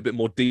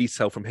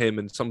detail from him,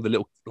 and some of the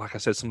little, like I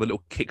said, some of the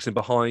little kicks in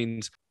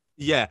behind.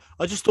 Yeah,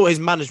 I just thought his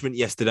management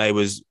yesterday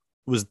was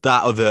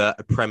that of a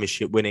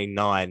Premiership winning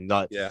 9.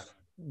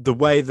 The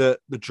way that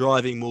the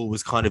driving maul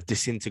was kind of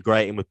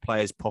disintegrating with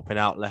players popping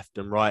out left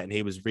and right, and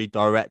he was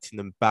redirecting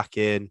them back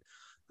in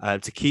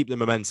to keep the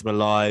momentum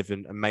alive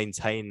and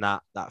maintain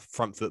that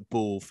front foot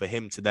ball for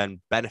him to then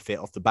benefit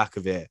off the back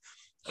of it.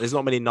 There's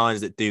not many 9s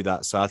that do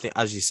that. So I think,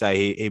 as you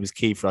say, he was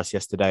key for us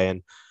yesterday.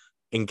 And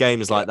in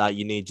games like that,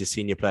 you need your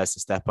senior players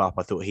to step up.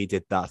 I thought he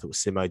did that. I thought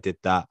Simo did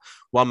that.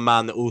 One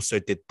man that also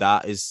did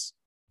that is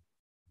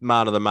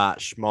man of the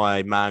match,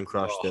 my man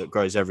crush that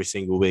grows every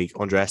single week,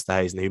 Andre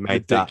Esterhuizen, who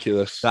made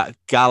that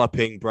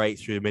galloping break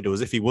through the middle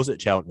as if he was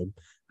at Cheltenham.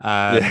 Through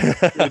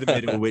the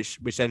middle,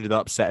 which ended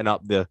up setting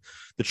up the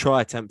try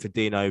attempt for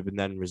Dino and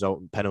then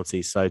resultant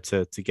penalty. So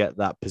to get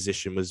that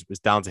position was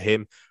down to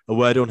him. A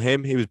word on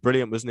him, he was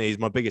brilliant, wasn't he? He's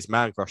my biggest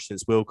man crush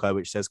since Wilco,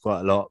 which says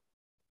quite a lot.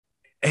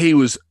 He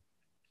was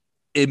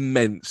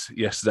immense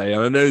yesterday,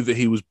 and I know that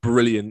he was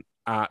brilliant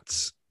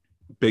at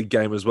big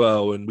game as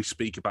well, and we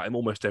speak about him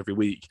almost every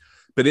week.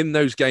 But in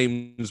those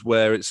games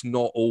where it's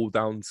not all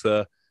down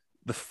to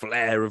the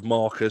flair of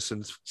Marcus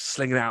and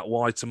slinging out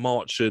wide to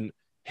Marchant,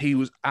 he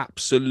was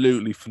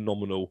absolutely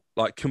phenomenal,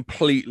 like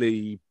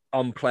completely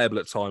unplayable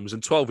at times.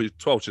 And 12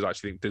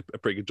 actually did a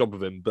pretty good job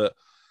of him. But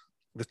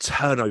the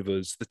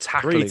turnovers, the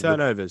tackling. 3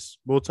 turnovers,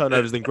 more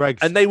turnovers than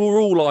Greg's. And they were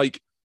all like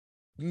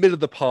middle of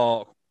the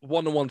park,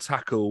 one-on-one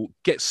tackle,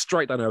 get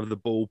straight down over the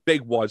ball,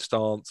 big wide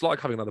stance, like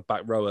having another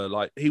back rower.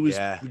 Like, he was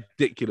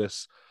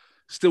ridiculous.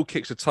 Still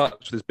kicks a touch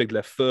with his big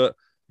left foot,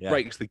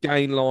 breaks the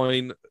gain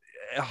line.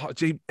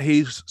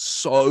 He's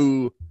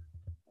so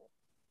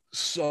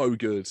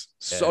good.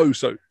 So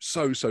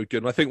good.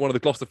 And I think one of the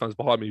Gloucester fans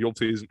behind me, who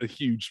obviously is a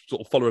huge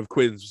sort of follower of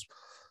Quinn's,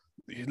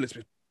 he lets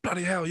me,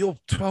 bloody hell, you're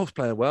 12th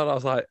playing well. And I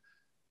was like,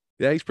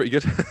 yeah, he's pretty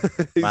good.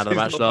 Man of the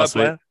match last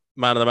week.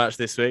 Man of the match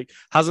this week.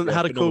 Hasn't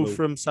had a call phenomenal.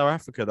 from South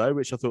Africa, though,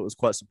 which I thought was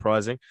quite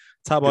surprising.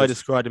 Tabai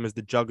described him as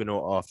the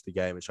juggernaut after the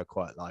game, which I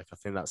quite like. I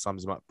think that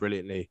sums him up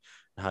brilliantly.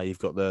 How you've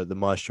got the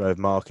maestro of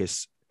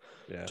Marcus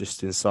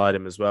just inside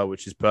him as well,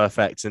 which is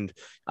perfect. And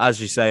as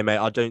you say, mate,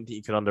 I don't think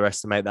you can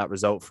underestimate that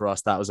result for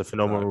us. That was a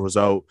phenomenal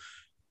result.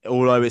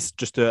 Although it's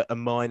just a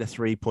minor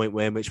 3-point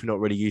win, which we're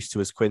not really used to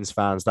as Quins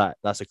fans,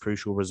 that's a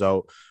crucial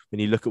result. When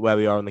you look at where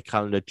we are on the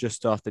calendar,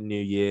 just after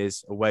New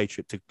Year's, away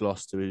trip to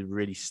Gloucester, a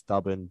really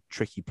stubborn,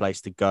 tricky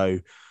place to go.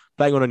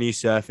 Playing on a new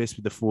surface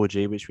with the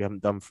 4G, which we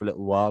haven't done for a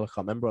little while. I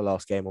can't remember our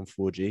last game on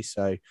 4G.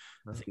 So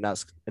I think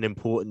that's an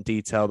important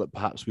detail that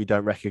perhaps we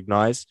don't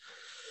recognise.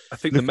 I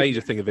think the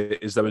major thing of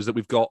it is that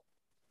we've got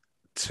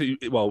two,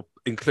 well,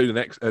 including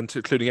Exeter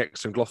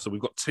and Gloucester,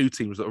 we've got 2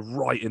 teams that are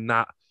right in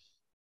that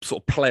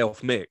sort of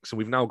playoff mix, and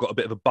we've now got a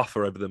bit of a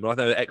buffer over them. And I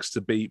know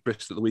Exeter beat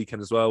Bristol at the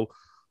weekend as well.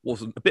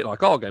 Wasn't a bit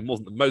like our game,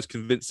 wasn't the most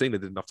convincing. They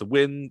didn't have to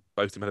win.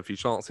 Both teams had a few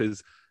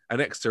chances.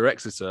 And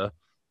Exeter,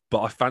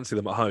 but I fancy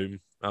them at home.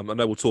 I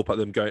know we'll talk about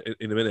them going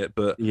in a minute,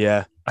 but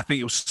yeah, I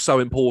think it was so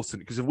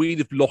important, because if we'd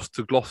have lost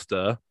to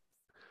Gloucester,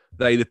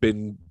 they'd have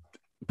been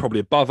probably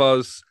above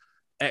us.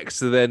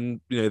 Exeter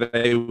then,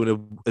 they would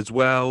have as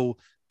well.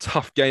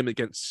 Tough game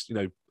against,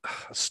 a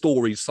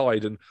storied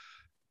side and,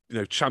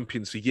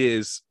 champions for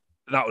years.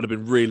 That would have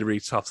been really, really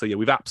tough. So, yeah,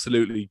 we've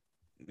absolutely,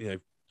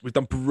 we've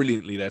done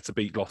brilliantly there to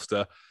beat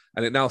Gloucester.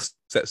 And it now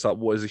sets up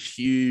what is a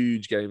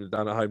huge game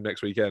down at home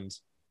next weekend.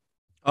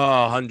 Oh,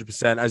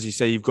 100%. As you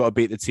say, you've got to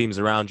beat the teams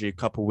around you. A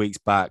couple of weeks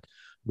back,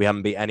 we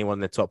haven't beat anyone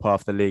in the top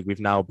half of the league. We've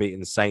now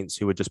beaten Saints,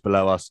 who were just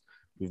below us.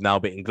 We've now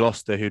beaten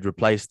Gloucester, who'd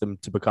replaced them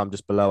to become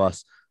just below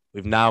us.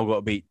 We've now got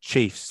to beat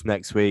Chiefs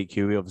next week,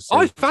 who we obviously...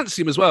 I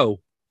fancy them as well.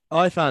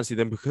 I fancy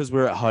them because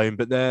we're at home,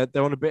 but they're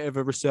on a bit of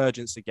a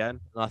resurgence again.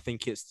 And I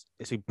think it's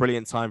a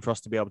brilliant time for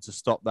us to be able to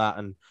stop that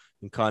and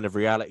kind of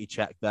reality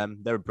check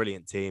them. They're a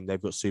brilliant team.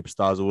 They've got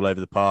superstars all over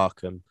the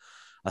park. And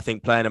I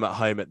think playing them at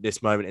home at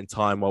this moment in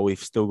time, while we've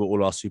still got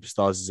all our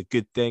superstars, is a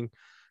good thing.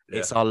 Yeah.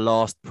 It's our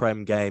last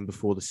Prem game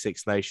before the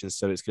Six Nations,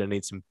 so it's going to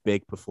need some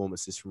big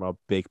performances from our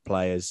big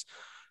players.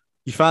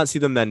 You fancy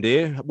them then, do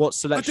you? What's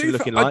selection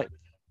looking like?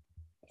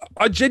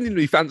 I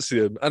genuinely fancy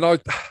them. And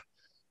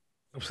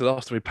obviously the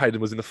last time we played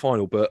them was in the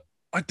final, but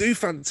I do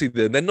fancy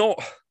them. They're not...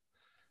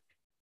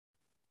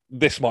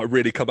 This might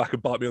really come back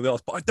and bite me on the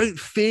arse, but I don't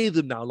fear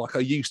them now like I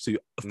used to.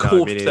 Of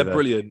course, they're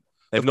brilliant.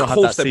 They've not had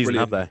that season,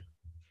 have they?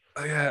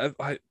 Yeah,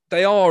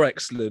 they are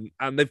excellent,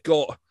 and they've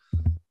got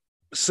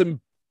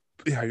some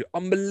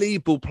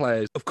unbelievable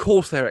players. Of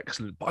course, they're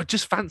excellent, but I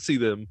just fancy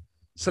them.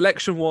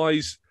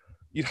 Selection-wise,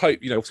 you'd hope,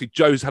 obviously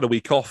Joe's had a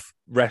week off,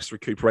 rest,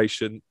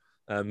 recuperation,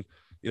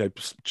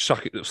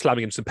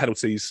 slamming him some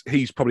penalties.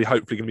 He's probably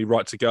hopefully going to be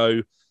right to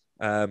go.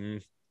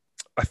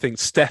 I think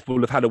Steph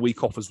will have had a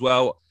week off as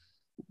well.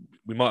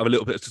 We might have a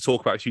little bit to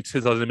talk about Hugh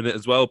Tizard in a minute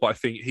as well, but I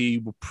think he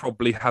will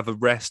probably have a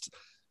rest.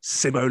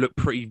 Simo looked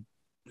pretty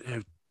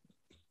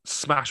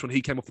smash when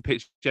he came off the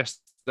pitch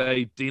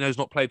yesterday. Dino's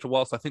not played for a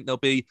while, so I think there'll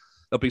be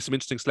some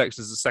interesting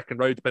selections as a second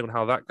row, depending on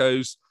how that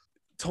goes.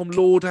 Tom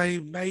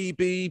Lauday,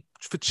 maybe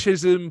for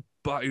Chisholm,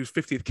 but he was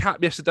 50th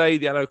cap yesterday.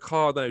 The yellow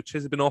card, I know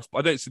Chisholm been off, but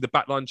I don't see the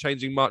backline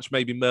changing much.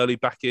 Maybe Murley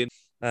back in.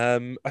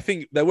 I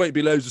think there won't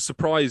be loads of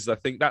surprises. I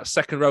think that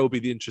second row will be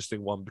the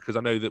interesting one, because I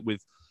know that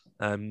with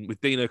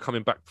Dino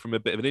coming back from a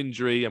bit of an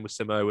injury and with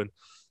Simo, and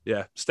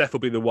Steph will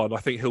be the one. I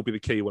think he'll be the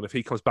key one. If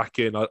he comes back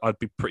in, I'd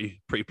be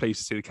pretty pleased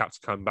to see the captain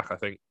come back, I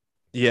think.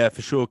 Yeah,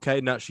 for sure.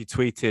 Caden actually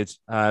tweeted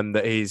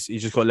that he's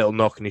just got a little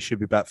knock and he should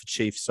be back for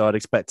Chiefs, so I'd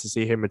expect to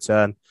see him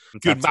return.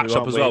 Good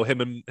matchup as well.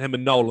 Him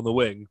and Noel on the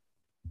wing.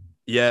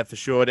 Yeah, for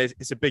sure.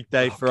 It's a big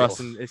day for us,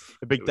 and it's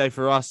a big day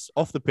for us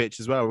off the pitch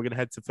as well. We're going to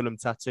head to Fulham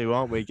Tattoo,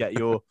 aren't we? Get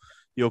your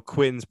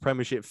Quins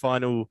Premiership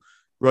final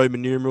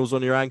Roman numerals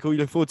on your ankle. You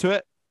look forward to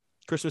it?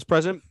 Christmas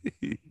present?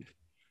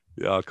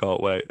 Yeah, I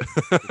can't wait.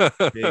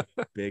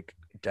 big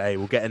day.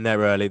 We'll get in there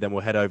early, then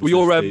we'll head over.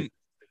 Well,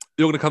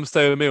 you're going to come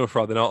stay with me on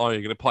Friday night, aren't you?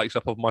 You're going to pike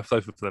up on my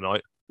sofa for the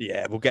night.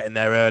 Yeah, we'll get in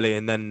there early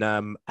and then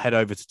head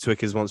over to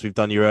Twickers once we've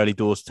done your early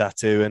doors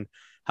tattoo and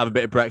have a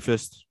bit of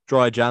breakfast.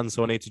 Dry Jan,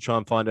 so I need to try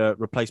and find a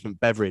replacement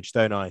beverage,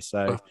 don't I?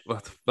 So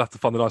we'll have to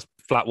find a nice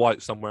flat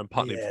white somewhere in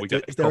Putney before we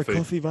get is coffee. Is there a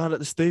coffee van at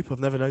the Stoop? I've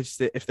never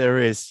noticed it. If there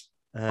is,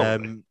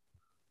 perhaps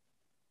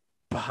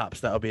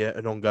that'll be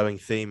an ongoing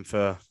theme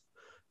for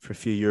a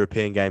few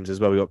European games as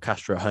well. We've got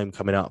Castra at home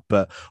coming up.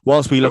 But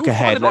whilst we look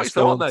ahead, let's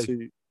go on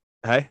to...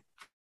 Hey?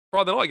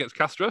 Friday night against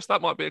Castros,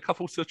 that might be a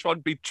couple to try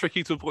and be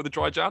tricky to avoid the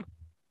Dry Jan.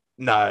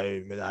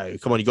 No.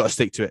 Come on, you got to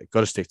stick to it.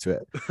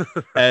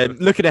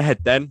 Looking ahead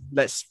then,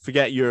 let's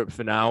forget Europe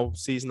for now.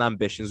 Season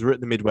ambitions, we're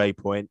at the midway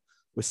point.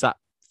 We're sat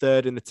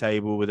third in the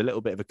table with a little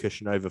bit of a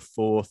cushion over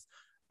fourth.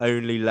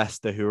 Only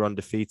Leicester, who are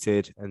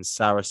undefeated, and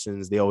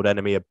Saracens, the old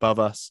enemy, above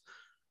us.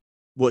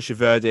 What's your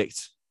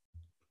verdict?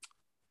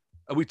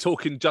 Are we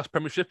talking just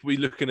Premiership? Are we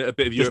looking at a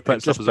bit of European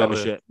stuff as well?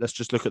 Let's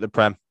just look at the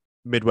Prem.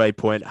 Midway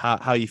point. How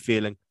are you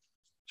feeling?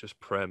 Just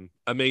Prem.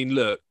 I mean,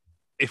 look,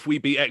 if we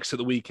beat X at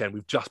the weekend,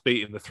 we've just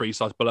beaten the three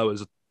sides below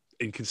us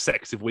in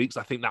consecutive weeks.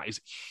 I think that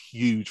is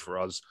huge for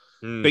us.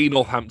 Beat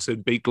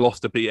Northampton, beat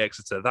Gloucester, beat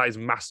Exeter. That is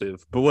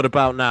massive. But what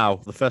about now?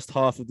 The first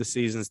half of the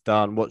season's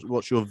done.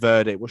 What's your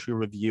verdict? What's your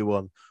review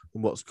on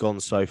what's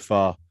gone so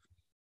far?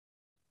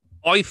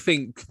 I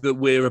think that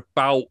we're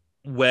about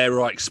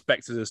where I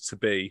expected us to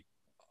be.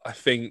 I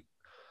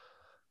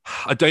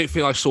don't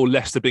think I saw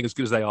Leicester being as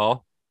good as they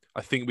are.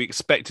 I think we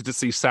expected to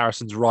see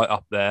Saracens right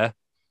up there.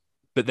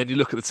 But then you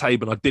look at the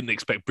table, and I didn't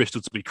expect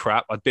Bristol to be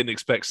crap. I didn't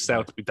expect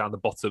Sale to be down the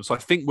bottom. So I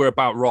think we're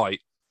about right.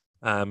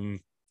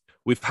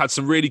 We've had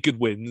some really good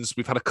wins.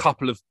 We've had a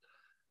couple of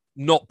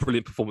not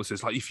brilliant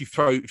performances. Like if you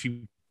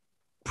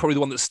probably the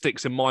one that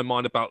sticks in my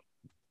mind about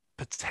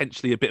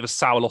potentially a bit of a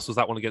sour loss was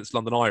that one against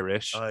London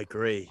Irish. I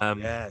agree.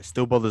 It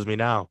still bothers me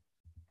now.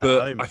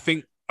 But I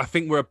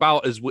think we're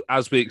about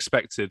as we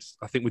expected.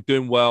 I think we're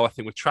doing well. I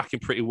think we're tracking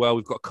pretty well.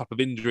 We've got a couple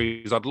of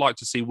injuries. I'd like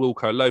to see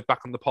Wilco Lowe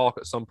back on the park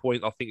at some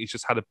point. I think he's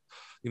just had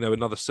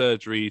another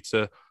surgery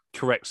to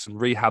correct some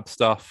rehab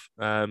stuff.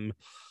 There's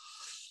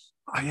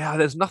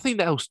nothing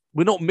else.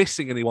 We're not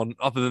missing anyone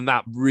other than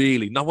that,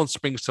 really. No one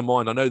springs to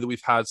mind. I know that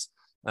we've had,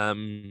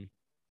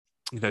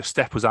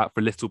 Steph was out for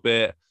a little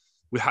bit.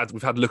 We've had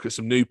a look at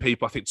some new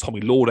people. I think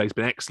Tommy Lauday's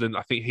been excellent.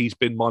 I think he's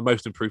been my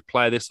most improved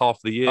player this half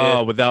of the year.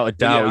 Oh, without a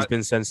doubt, he's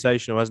been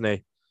sensational, hasn't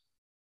he?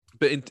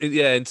 But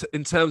in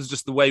terms of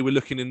just the way we're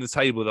looking in the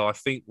table, though, I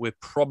think we're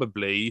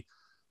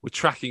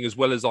tracking as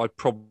well as I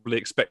probably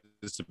expected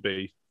us to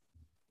be.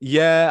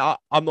 Yeah,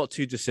 I'm not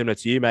too dissimilar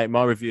to you, mate.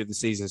 My review of the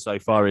season so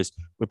far is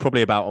we're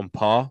probably about on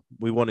par.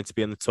 We wanted to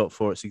be in the top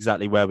four. It's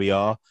exactly where we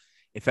are.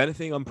 If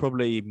anything, I'm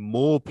probably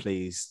more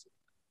pleased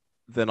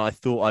than I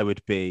thought I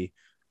would be,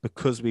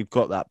 because we've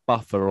got that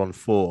buffer on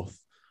fourth.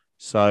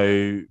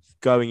 So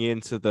going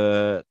into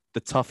the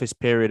toughest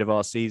period of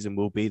our season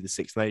will be the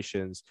Six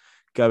Nations.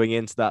 Going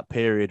into that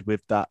period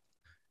with that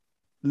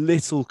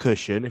little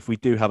cushion, if we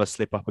do have a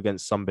slip up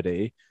against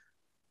somebody,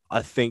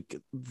 I think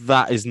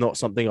that is not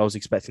something I was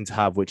expecting to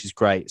have, which is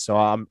great. So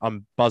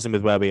I'm buzzing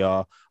with where we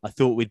are. I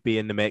thought we'd be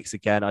in the mix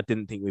again. I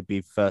didn't think we'd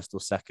be first or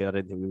second. I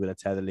didn't think we were going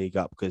to tear the league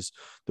up, because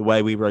the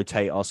way we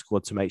rotate our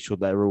squad to make sure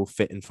they're all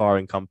fit and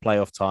firing come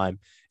playoff time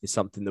is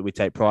something that we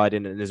take pride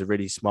in, and is a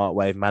really smart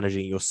way of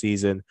managing your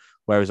season.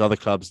 Whereas other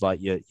clubs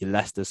like your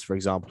Leicesters, for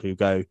example, who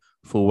go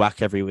full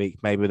whack every week,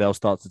 maybe they'll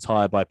start to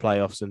tire by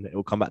playoffs and it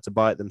will come back to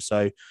bite them.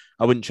 So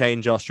I wouldn't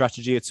change our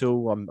strategy at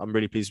all. I'm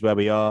really pleased where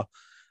we are.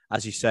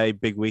 As you say,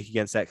 big week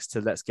against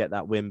Exeter. Let's get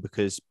that win,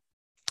 because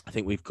I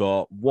think we've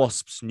got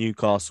Wasps,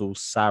 Newcastle,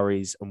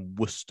 Sarries and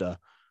Worcester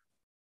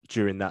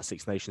during that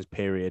Six Nations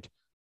period.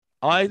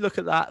 I look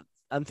at that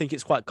and think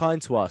it's quite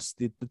kind to us.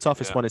 The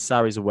toughest one is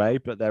Sarries away,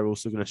 but they're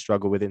also going to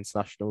struggle with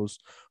internationals.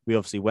 We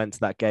obviously went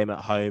to that game at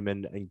home,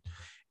 and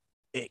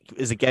it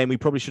is a game we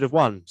probably should have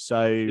won.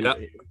 So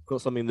got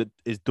something that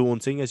is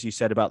daunting, as you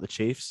said, about the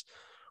Chiefs.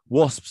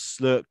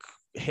 Wasps look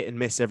hit and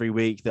miss every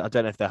week. That I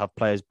don't know if they have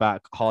players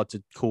back. Hard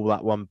to call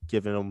that one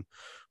given on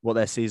what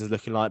their season's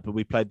looking like. But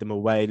we played them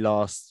away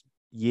last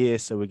year,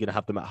 so we're going to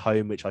have them at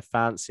home, which I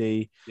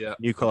fancy. Yeah,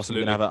 Newcastle we're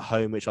going to have at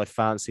home, which I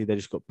fancy. They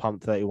just got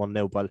pumped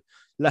 31-0 by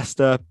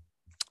Leicester.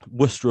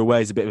 Worcester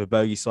away is a bit of a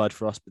bogey side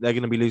for us, but they're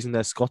going to be losing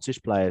their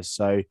Scottish players,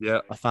 so yeah,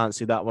 I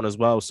fancy that one as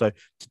well. So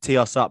to tee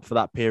us up for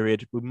that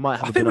period, we might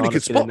have a banana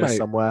good skin in spot, there mate.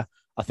 somewhere.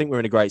 I think we're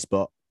in a great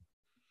spot.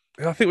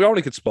 I think we're on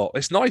a good spot.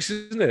 It's nice,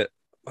 isn't it?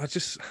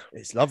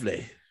 It's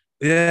lovely.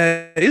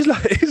 Yeah, it is.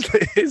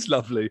 It is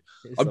lovely.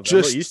 I know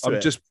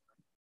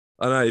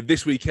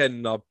this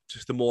weekend.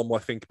 The more and more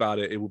I think about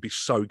it, it will be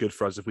so good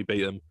for us if we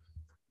beat them.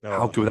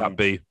 How good would that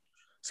be?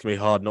 It's gonna be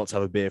hard not to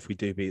have a beer if we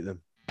do beat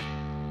them.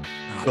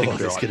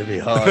 It's gonna be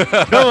hard.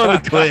 Come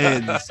on, the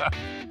Quins.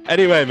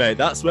 Anyway, mate,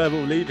 that's where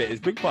we'll leave it.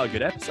 It's been quite a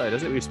good episode,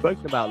 hasn't it? We've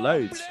spoken about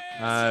loads.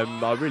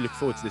 I really look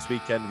forward to this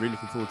weekend. Really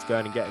looking forward to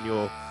going and getting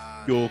your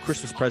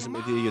Christmas present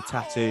with you, your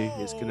tattoo.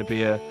 It's going to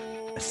be a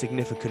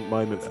significant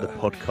moment for the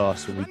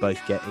podcast when we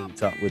both get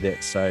inked up with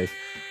it. So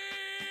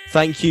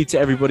thank you to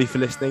everybody for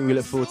listening. We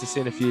look forward to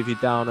seeing a few of you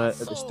down at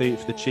the Stoop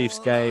for the Chiefs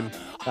game.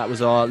 That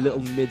was our little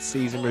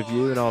mid-season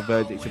review and our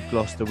verdict of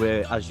Gloucester.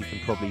 We're, as you can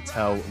probably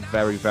tell,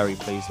 very, very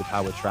pleased with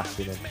how we're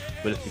tracking, and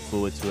we're looking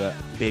forward to a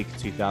big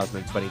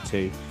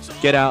 2022.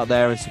 Get out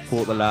there and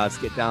support the lads.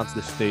 Get down to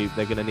the Stoop.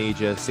 They're going to need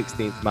your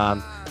 16th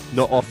man.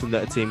 Not often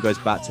that a team goes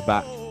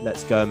back-to-back.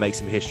 Let's go and make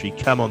some history.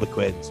 Come on, the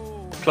Quins.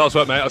 Class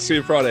work, mate. I'll see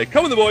you Friday.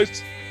 Come on, the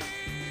boys.